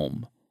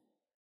film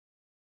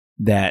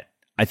that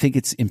I think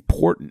it's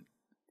important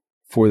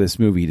for this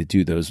movie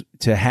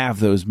to have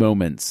those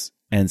moments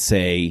and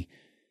say,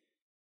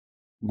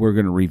 we're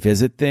going to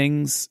revisit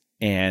things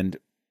and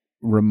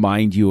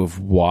remind you of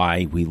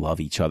why we love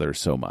each other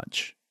so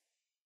much.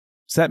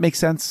 Does that make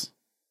sense?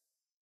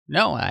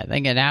 No, I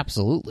think it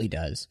absolutely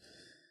does.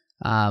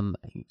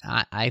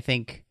 I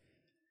think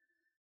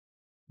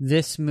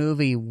this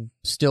movie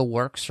still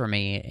works for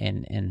me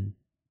in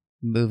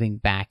moving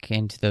back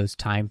into those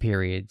time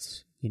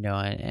periods,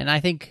 and I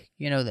think,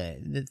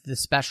 the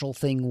special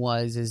thing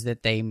is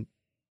that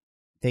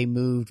they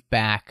moved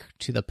back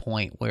to the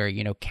point where,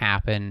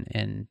 Cap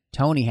and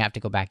Tony have to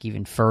go back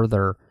even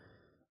further.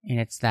 And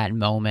it's that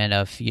moment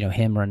of,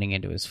 him running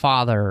into his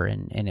father,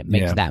 and it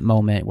makes that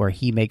moment where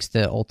he makes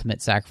the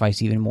ultimate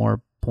sacrifice even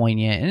more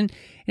poignant. And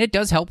it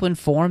does help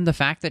inform the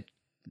fact that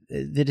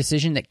the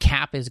decision that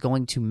Cap is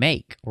going to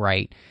make,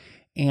 right?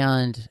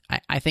 And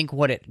I think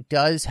what it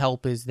does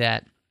help is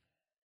that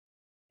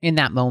in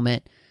that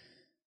moment,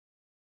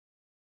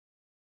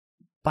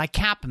 by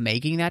Cap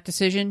making that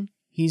decision,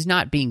 he's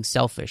not being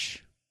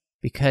selfish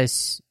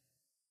because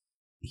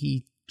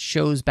he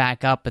shows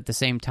back up at the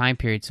same time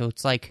period. So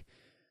it's like,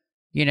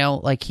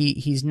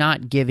 he's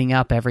not giving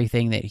up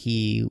everything that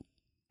he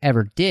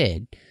ever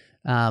did.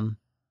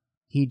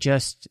 He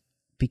just,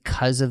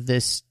 because of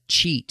this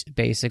cheat,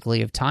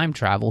 basically, of time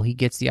travel, he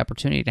gets the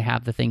opportunity to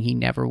have the thing he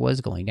never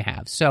was going to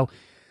have. So,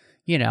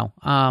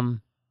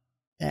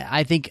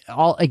 I think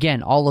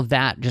all of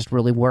that just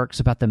really works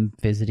about them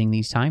visiting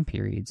these time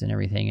periods and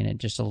everything, and it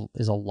just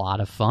is a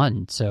lot of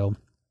fun. So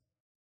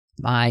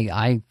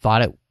I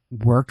thought it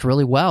worked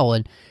really well,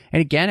 and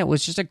again, it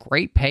was just a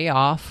great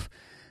payoff.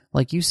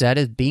 Like you said,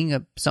 as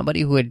being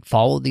somebody who had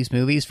followed these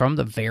movies from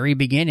the very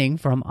beginning,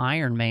 from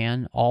Iron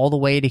Man all the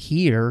way to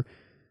here,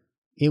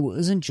 it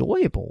was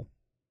enjoyable.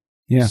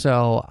 Yeah.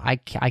 So I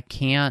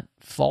can't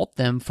fault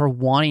them for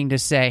wanting to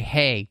say,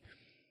 hey,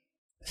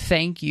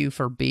 thank you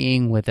for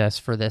being with us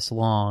for this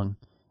long.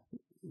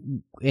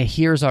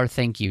 Here's our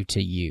thank you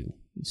to you.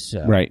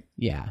 So, right.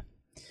 Yeah.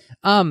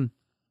 It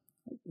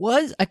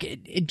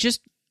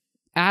just,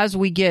 as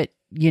we get,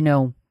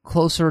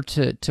 closer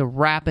to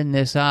wrapping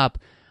this up,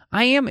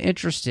 I am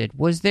interested.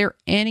 Was there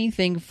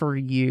anything for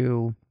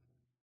you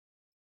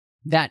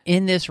that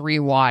in this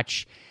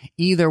rewatch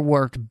either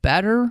worked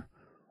better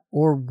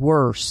or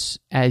worse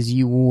as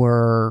you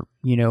were,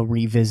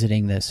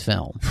 revisiting this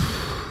film?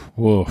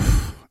 Whoa.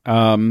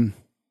 The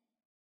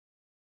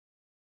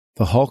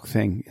Hulk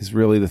thing is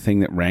really the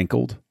thing that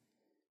rankled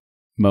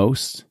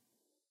most,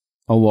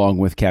 along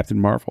with Captain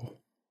Marvel,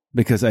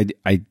 because I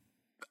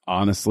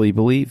honestly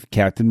believe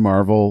Captain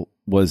Marvel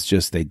was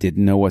just, they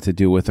didn't know what to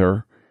do with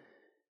her.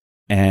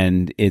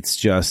 And it's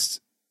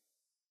just,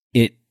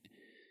 it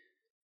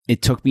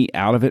took me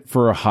out of it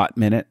for a hot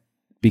minute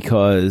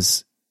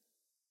because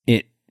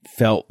it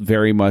felt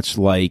very much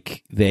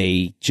like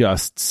they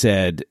just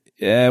said,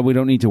 we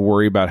don't need to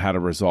worry about how to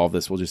resolve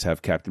this. We'll just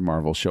have Captain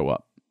Marvel show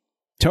up.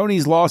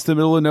 Tony's lost in the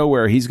middle of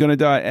nowhere. He's going to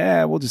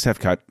die. We'll just have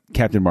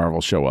Captain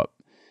Marvel show up.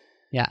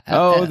 Yeah.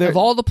 Of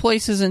all the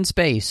places in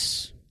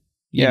space.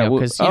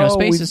 Because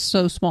space is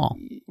so small.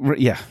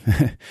 Yeah.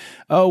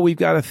 We've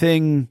got a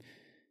thing.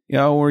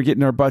 We're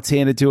getting our butts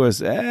handed to us.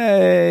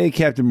 Hey,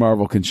 Captain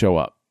Marvel can show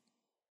up.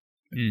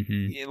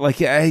 Mm-hmm.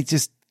 Like, I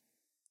just,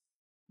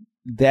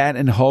 that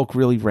and Hulk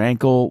really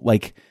rankle.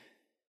 Like,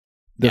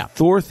 the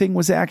Thor thing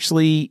was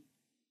actually,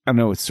 I don't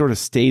know, it sort of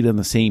stayed on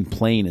the same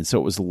plane, and so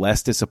it was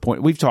less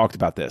disappointing. We've talked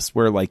about this,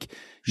 where like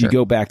you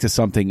go back to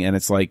something and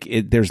it's like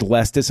there's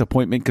less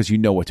disappointment because you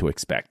know what to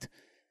expect.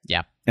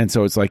 Yeah. And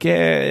so it's like,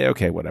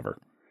 okay, whatever.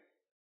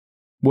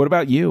 What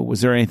about you?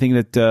 Was there anything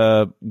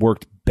that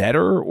worked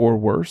better or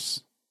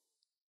worse?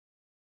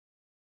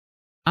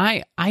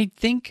 I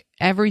think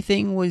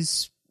everything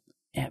was,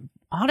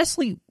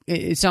 honestly,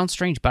 it sounds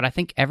strange, but I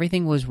think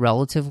everything was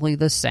relatively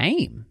the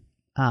same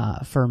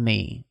for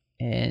me,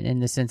 in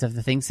the sense of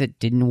the things that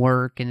didn't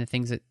work and the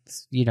things that,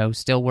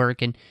 still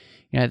work. And,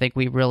 I think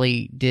we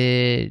really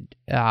did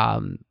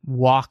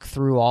walk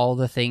through all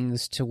the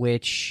things to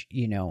which,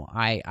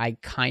 I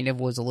kind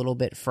of was a little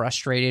bit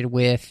frustrated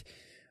with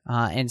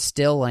and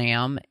still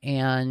am.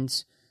 And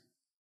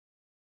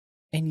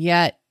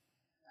yet,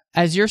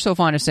 as you're so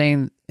fond of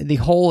saying, the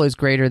whole is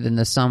greater than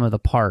the sum of the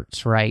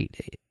parts, right?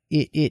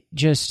 It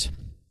just,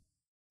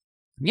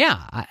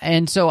 yeah.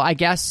 And so I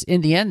guess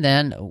in the end,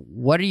 then,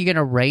 what are you going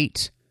to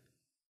rate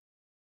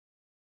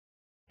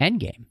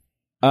Endgame?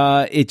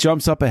 It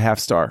jumps up a half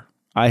star.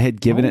 I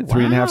had given it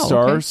 3.5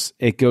 stars.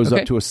 Okay. It goes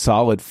up to a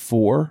solid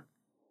 4.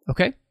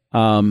 Okay.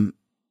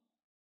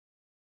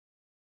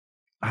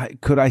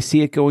 Could I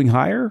see it going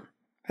higher?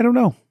 I don't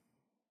know.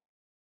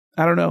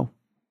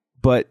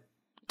 But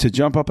to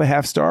jump up a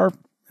half star,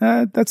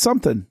 that's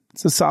something.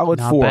 It's a solid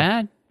Not 4.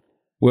 Bad.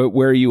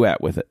 Where are you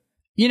at with it?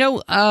 You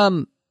know,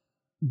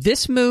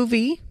 this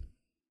movie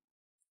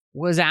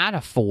was at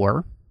a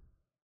 4,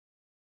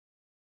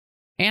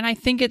 and I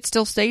think it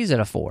still stays at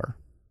a 4.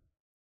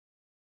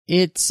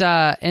 It's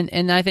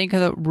and I think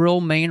the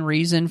real main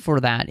reason for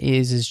that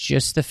is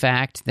just the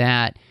fact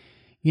that,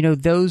 you know,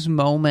 those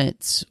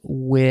moments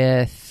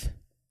with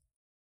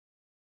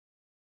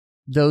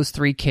those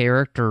 3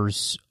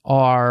 characters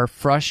are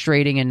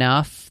frustrating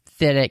enough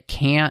that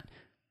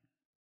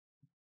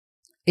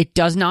it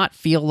does not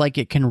feel like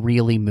it can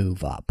really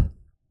move up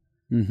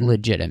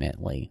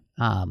legitimately.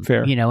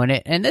 Fair. You know,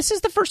 and this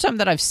is the first time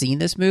that I've seen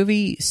this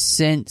movie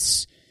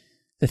since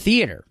the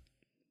theater.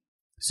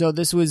 So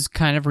this was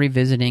kind of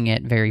revisiting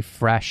it very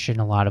fresh in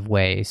a lot of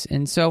ways.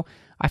 And so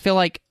I feel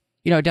like,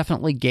 you know,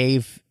 definitely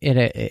gave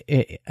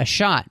it a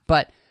shot,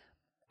 but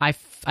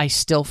I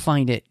still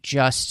find it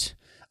just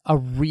a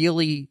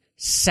really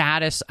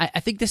I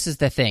think this is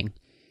the thing.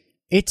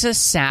 It's a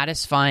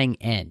satisfying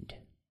end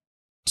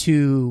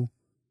to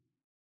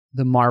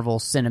the Marvel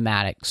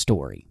Cinematic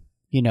story.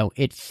 You know,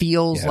 it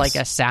feels like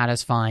a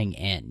satisfying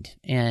end,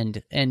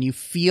 and you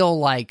feel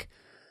like,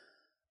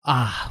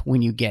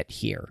 when you get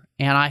here.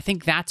 And I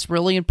think that's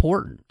really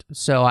important.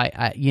 So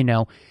I you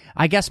know,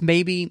 I guess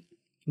maybe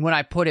when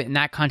I put it in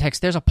that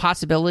context, there's a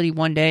possibility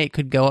one day it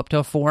could go up to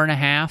a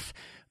 4.5,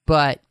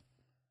 but,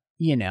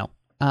 you know,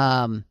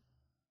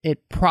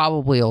 it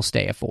probably will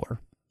stay a 4.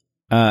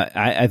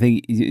 I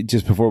think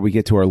just before we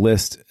get to our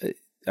list,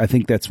 I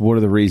think that's one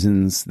of the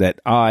reasons that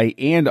I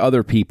and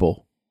other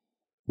people,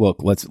 look,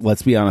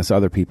 let's be honest,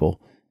 other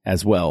people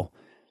as well,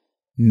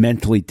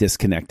 mentally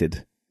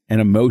disconnected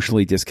and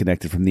emotionally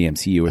disconnected from the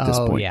MCU at this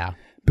point. Yeah.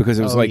 Because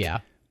it was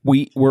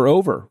we're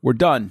over. We're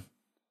done.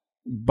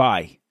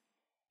 Bye.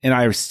 And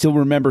I still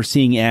remember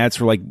seeing ads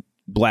for like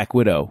Black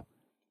Widow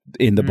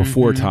in the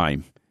before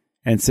time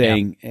and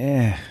saying,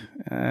 I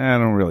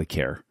don't really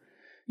care.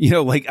 You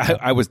know, like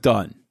I was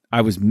done.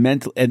 I was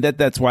mental. And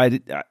that's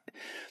why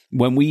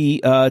when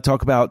we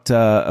talk about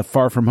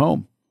Far From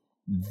Home,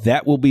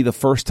 that will be the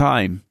first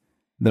time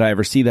that I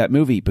ever see that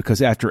movie,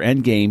 because after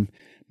Endgame,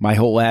 my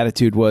whole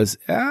attitude was,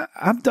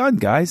 I'm done,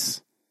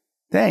 guys.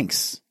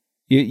 Thanks.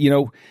 You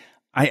know,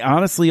 I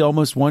honestly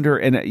almost wonder,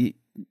 and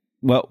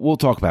we'll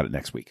talk about it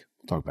next week.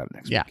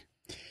 Yeah.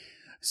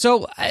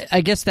 So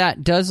I guess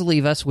that does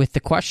leave us with the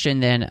question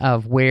then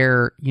of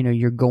where, you know,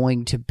 you're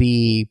going to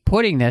be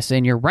putting this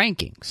in your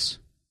rankings.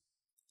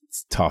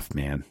 It's tough,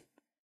 man.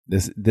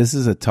 This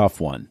is a tough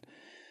one,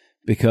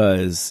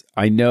 because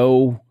I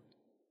know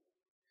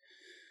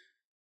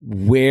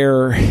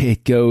where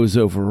it goes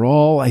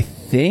overall, I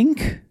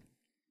think,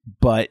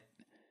 but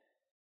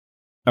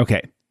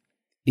okay.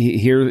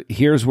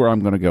 Here's where I'm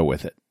going to go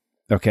with it.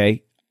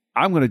 Okay.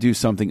 I'm going to do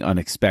something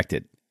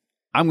unexpected.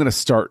 I'm going to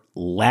start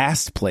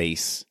last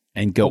place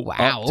and go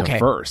up to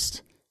first.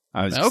 So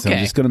I'm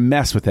just going to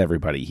mess with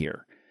everybody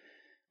here.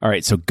 All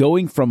right. So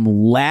going from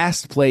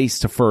last place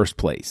to first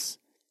place,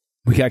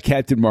 we got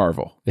Captain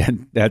Marvel,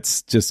 and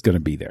that's just going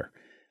to be there.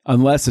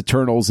 Unless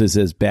Eternals is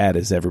as bad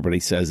as everybody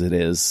says it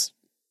is.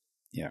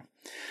 Yeah.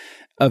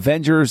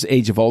 Avengers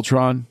Age of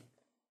Ultron.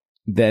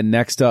 Then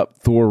next up,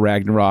 Thor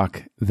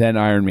Ragnarok, then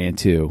Iron Man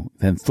 2,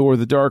 then Thor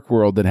the Dark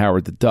World, then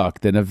Howard the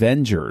Duck, then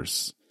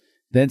Avengers,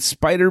 then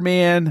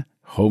Spider-Man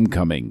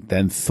Homecoming,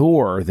 then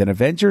Thor, then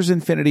Avengers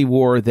Infinity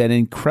War, then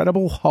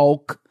Incredible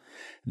Hulk,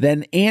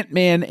 then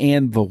Ant-Man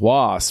and the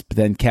Wasp,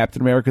 then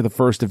Captain America the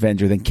First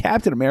Avenger, then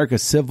Captain America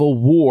Civil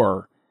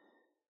War,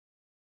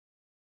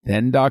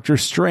 then Doctor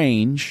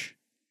Strange,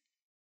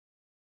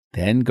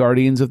 then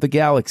Guardians of the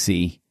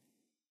Galaxy,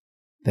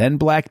 then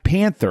Black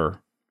Panther,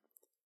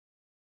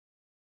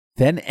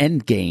 then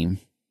Endgame,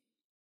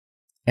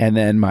 and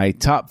then my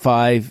top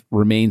 5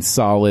 remains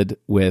solid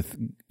with,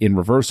 in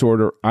reverse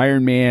order,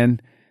 Iron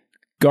Man,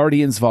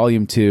 Guardians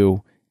Volume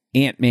 2,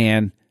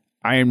 Ant-Man,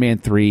 Iron Man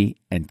 3,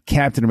 and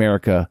Captain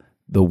America,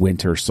 the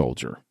Winter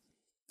Soldier.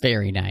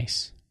 Very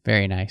nice.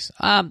 Very nice.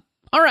 All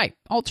right.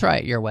 I'll try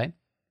it your way.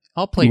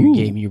 I'll play your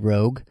game, you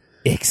rogue.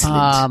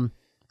 Excellent.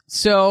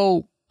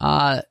 So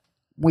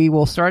we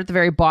will start at the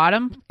very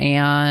bottom,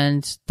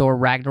 and Thor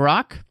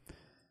Ragnarok,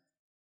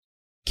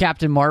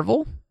 Captain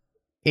Marvel,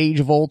 Age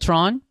of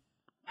Ultron,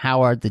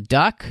 Howard the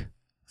Duck,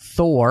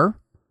 Thor,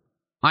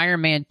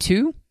 Iron Man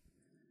 2,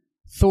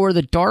 Thor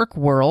the Dark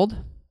World,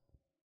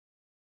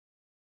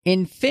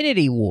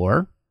 Infinity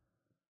War,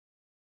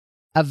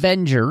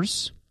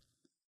 Avengers,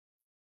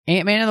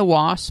 Ant-Man and the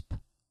Wasp,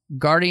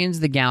 Guardians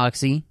of the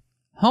Galaxy,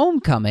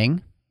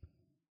 Homecoming,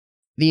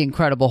 The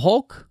Incredible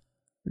Hulk,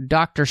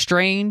 Doctor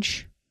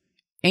Strange,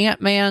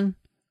 Ant-Man,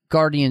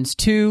 Guardians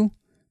 2,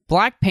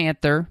 Black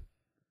Panther,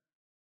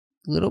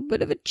 little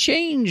bit of a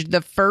change,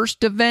 the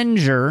first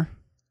Avenger,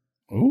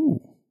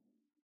 Ooh.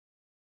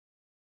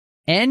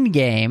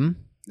 Endgame,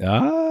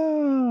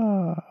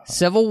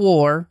 Civil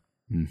War,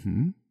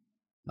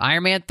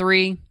 Iron Man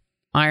 3,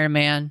 Iron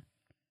Man,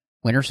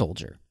 Winter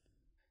Soldier.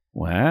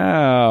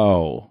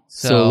 Wow.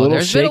 So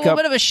there's been a little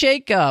bit of a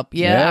shakeup.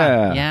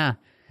 Yeah.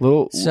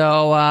 Little bit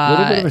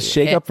of a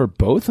shakeup for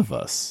both of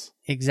us.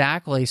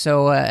 Exactly.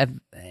 So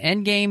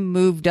Endgame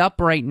moved up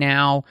right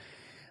now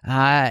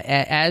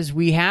as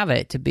we have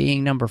it to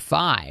being number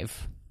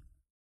 5.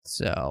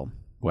 So.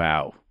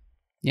 Wow.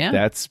 Yeah.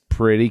 That's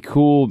pretty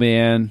cool,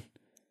 man.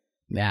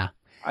 Yeah.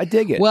 I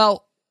dig it.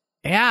 Well,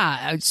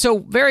 yeah. So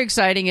very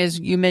exciting. As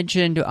you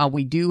mentioned,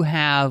 we do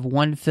have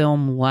one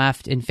film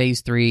left in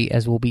Phase 3,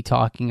 as we'll be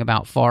talking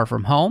about Far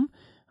From Home.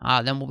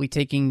 Then we'll be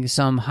taking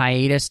some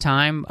hiatus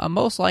time,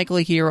 most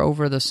likely here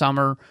over the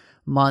summer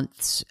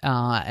months,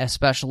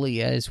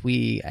 especially as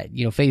we,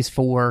 Phase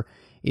 4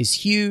 is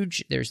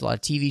huge. There's a lot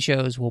of TV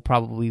shows. We'll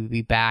probably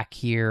be back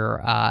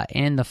here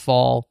in the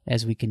fall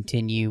as we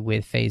continue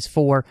with Phase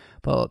 4.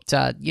 But,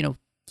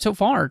 so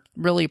far,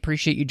 really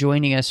appreciate you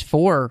joining us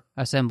for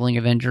Assembling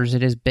Avengers.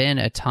 It has been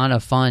a ton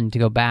of fun to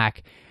go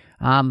back.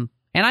 And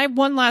I have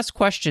one last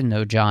question,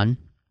 though, John.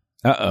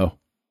 Uh-oh.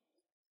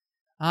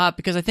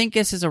 Because I think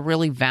this is a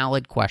really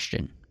valid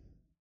question.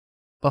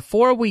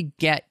 Before we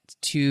get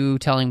to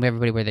telling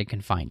everybody where they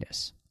can find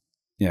us.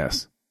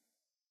 Yes.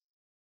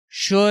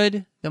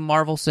 Should the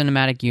Marvel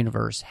Cinematic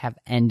Universe have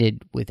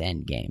ended with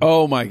Endgame?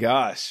 Oh, my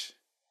gosh.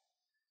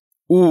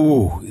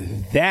 Ooh,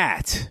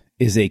 that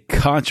is a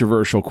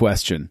controversial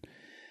question.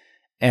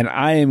 And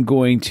I am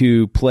going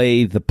to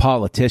play the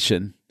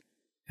politician,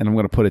 and I'm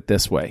going to put it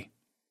this way.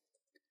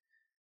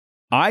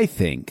 I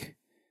think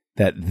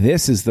that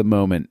this is the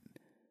moment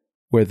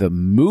where the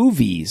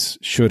movies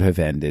should have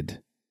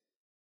ended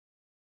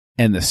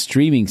and the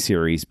streaming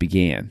series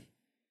began.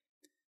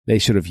 They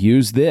should have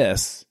used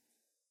this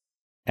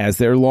as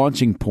their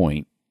launching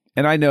point.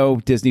 And I know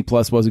Disney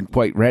Plus wasn't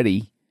quite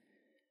ready,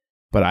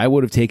 but I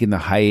would have taken the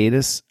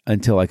hiatus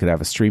until I could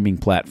have a streaming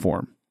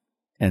platform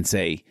and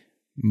say,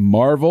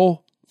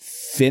 Marvel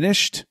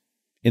finished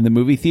in the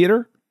movie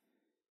theater.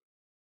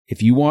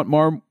 If you want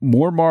more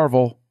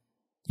Marvel,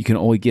 you can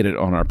only get it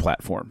on our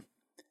platform.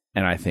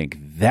 And I think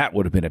that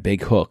would have been a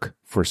big hook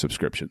for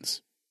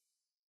subscriptions.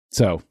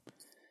 So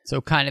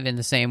kind of in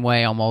the same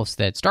way almost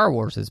that Star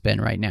Wars has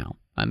been right now.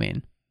 I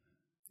mean,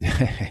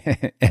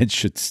 and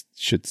should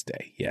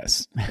stay.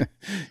 Yes.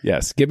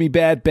 Yes. Give me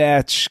Bad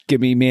Batch.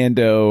 Give me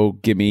Mando.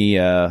 Give me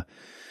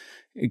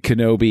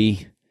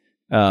Kenobi.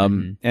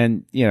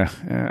 And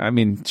I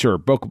mean, sure,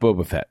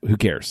 Boba Fett. Who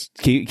cares?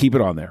 Keep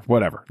it on there.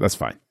 Whatever. That's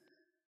fine.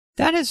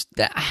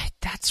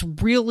 That's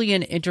really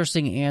an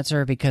interesting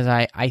answer because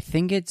I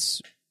think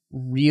it's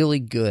really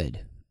good.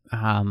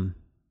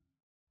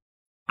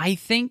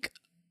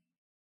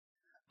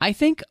 I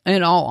think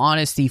in all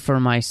honesty for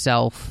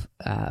myself,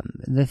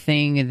 the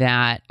thing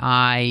that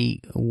I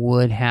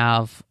would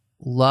have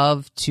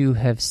loved to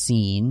have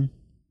seen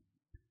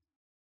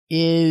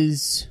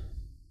is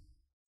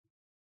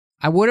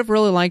I would have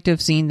really liked to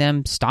have seen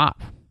them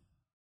stop.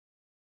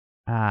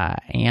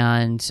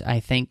 And I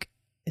think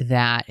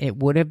that it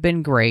would have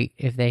been great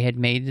if they had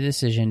made the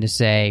decision to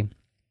say,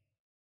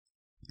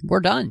 we're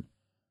done.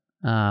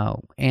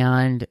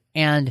 And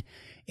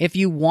if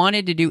you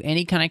wanted to do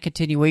any kind of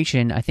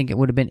continuation, I think it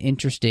would have been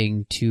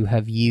interesting to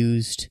have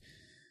used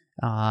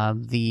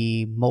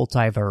the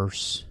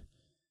multiverse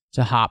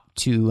to hop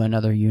to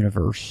another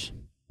universe.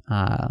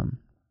 And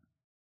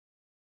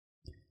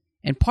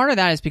part of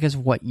that is because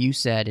of what you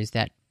said is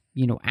that,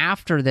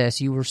 after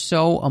this, you were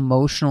so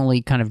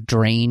emotionally kind of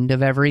drained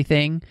of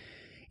everything.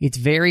 It's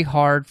very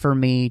hard for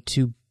me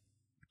to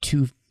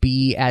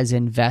be as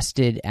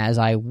invested as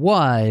I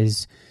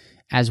was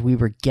as we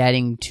were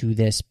getting to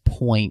this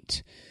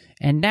point.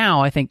 And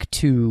now I think,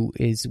 too,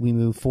 as we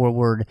move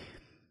forward,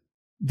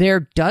 there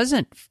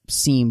doesn't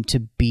seem to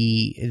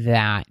be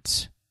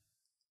that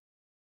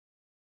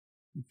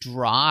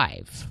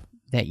drive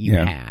that you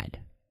had,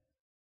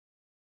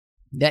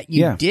 that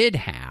you did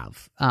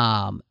have.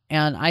 And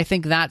I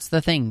think that's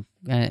the thing.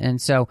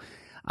 And so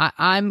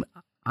I'm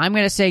going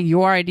to say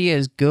your idea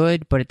is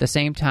good, but at the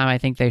same time, I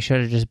think they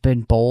should have just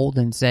been bold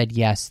and said,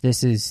 yes,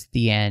 this is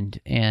the end.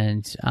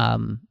 And,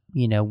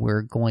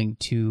 we're going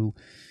to,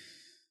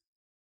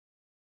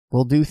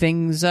 we'll do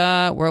things,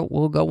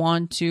 we'll go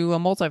on to a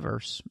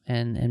multiverse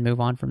and move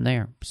on from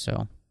there.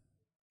 So.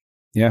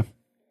 Yeah.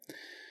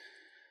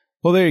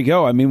 Well, there you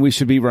go. I mean, we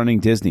should be running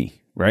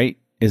Disney, right?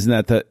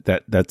 Isn't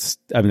that's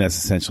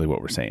essentially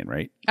what we're saying,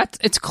 right?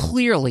 It's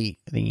clearly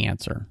the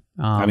answer.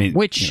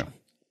 Which,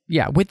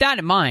 yeah, with that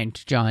in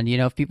mind, John,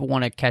 if people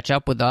want to catch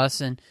up with us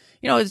and,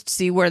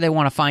 see where they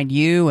want to find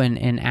you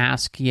and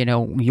ask,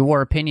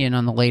 your opinion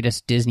on the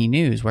latest Disney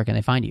news, where can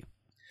they find you?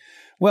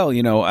 Well,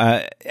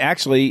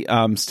 actually,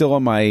 still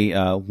on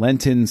my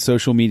Lenten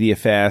social media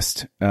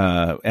fast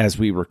as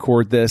we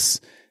record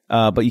this.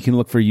 But you can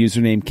look for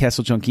username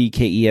KesselJunkie,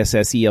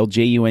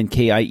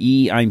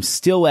 KESSELJUNKIE. I'm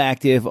still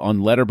active on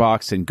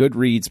Letterboxd and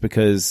Goodreads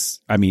because,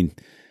 I mean,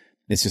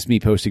 it's just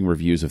me posting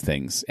reviews of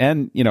things.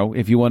 And, you know,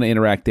 if you want to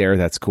interact there,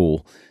 that's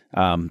cool.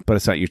 But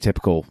it's not your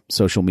typical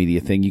social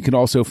media thing. You can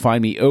also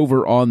find me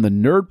over on the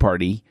Nerd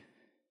Party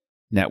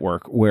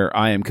network, where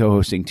I am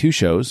co-hosting 2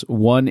 shows.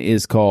 One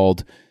is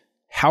called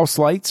House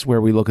Lights, where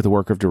we look at the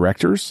work of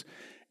directors.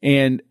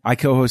 And I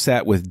co-host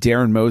that with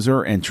Darren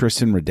Moser and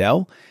Tristan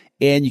Riddell.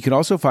 And you can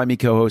also find me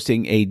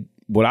co-hosting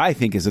what I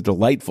think is a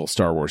delightful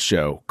Star Wars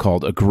show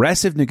called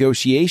Aggressive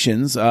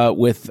Negotiations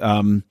with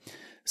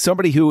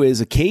somebody who is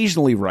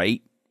occasionally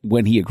right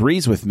when he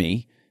agrees with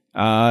me,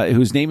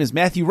 whose name is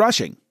Matthew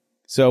Rushing.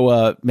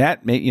 So,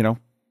 Matt, you know,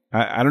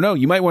 I don't know.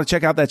 You might want to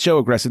check out that show,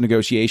 Aggressive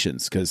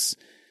Negotiations, because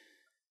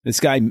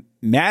this guy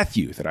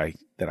Matthew that I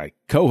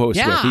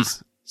co-host with,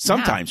 he's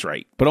sometimes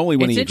right, but only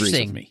when he agrees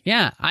with me.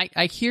 Yeah,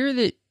 I hear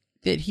that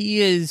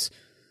he is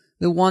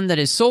the one that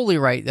is solely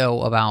right,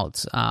 though,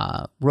 about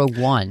Rogue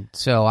One.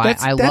 So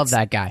I love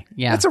that guy.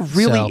 Yeah, that's a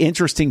really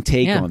interesting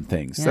take on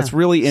things. Yeah. That's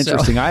really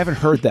interesting. I haven't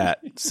heard that.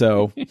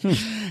 So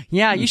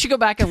yeah, you should go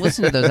back and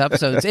listen to those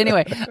episodes.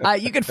 Anyway,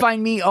 you can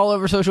find me all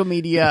over social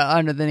media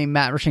under the name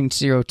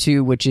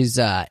MattRushing02, which is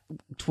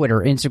Twitter,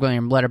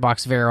 Instagram,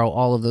 Letterboxd, Vero,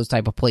 all of those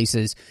type of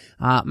places.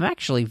 I'm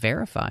actually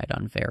verified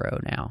on Vero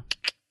now.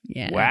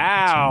 Yeah,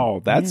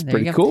 wow, that's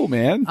pretty cool,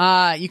 man.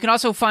 You can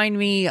also find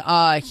me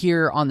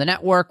here on the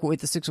network with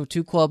the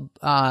 602 Club,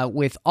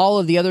 with all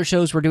of the other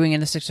shows we're doing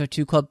in the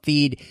 602 Club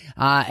feed,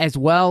 as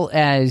well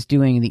as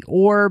doing The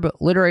Orb,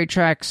 Literary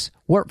Treks,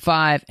 Warp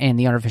 5, and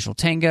The Unofficial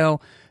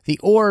Tango. The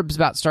Orb's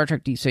about Star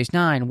Trek Deep Space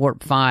Nine.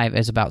 Warp 5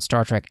 is about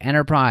Star Trek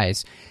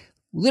Enterprise.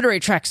 Literary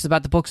Treks is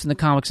about the books and the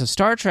comics of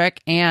Star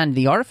Trek, and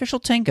The Artificial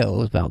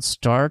Tango is about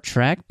Star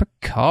Trek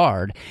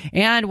Picard.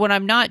 And when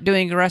I'm not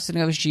doing Aggressive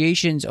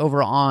Negotiations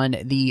over on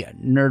the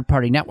Nerd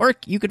Party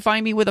Network, you can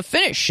find me with a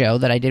Finnish show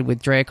that I did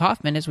with Drea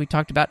Kaufman, as we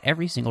talked about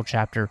every single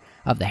chapter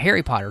of the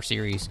Harry Potter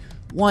series,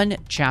 one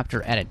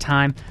chapter at a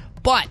time.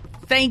 But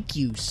thank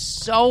you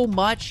so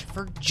much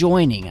for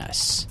joining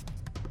us.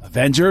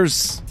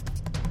 Avengers,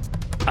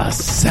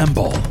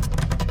 assemble.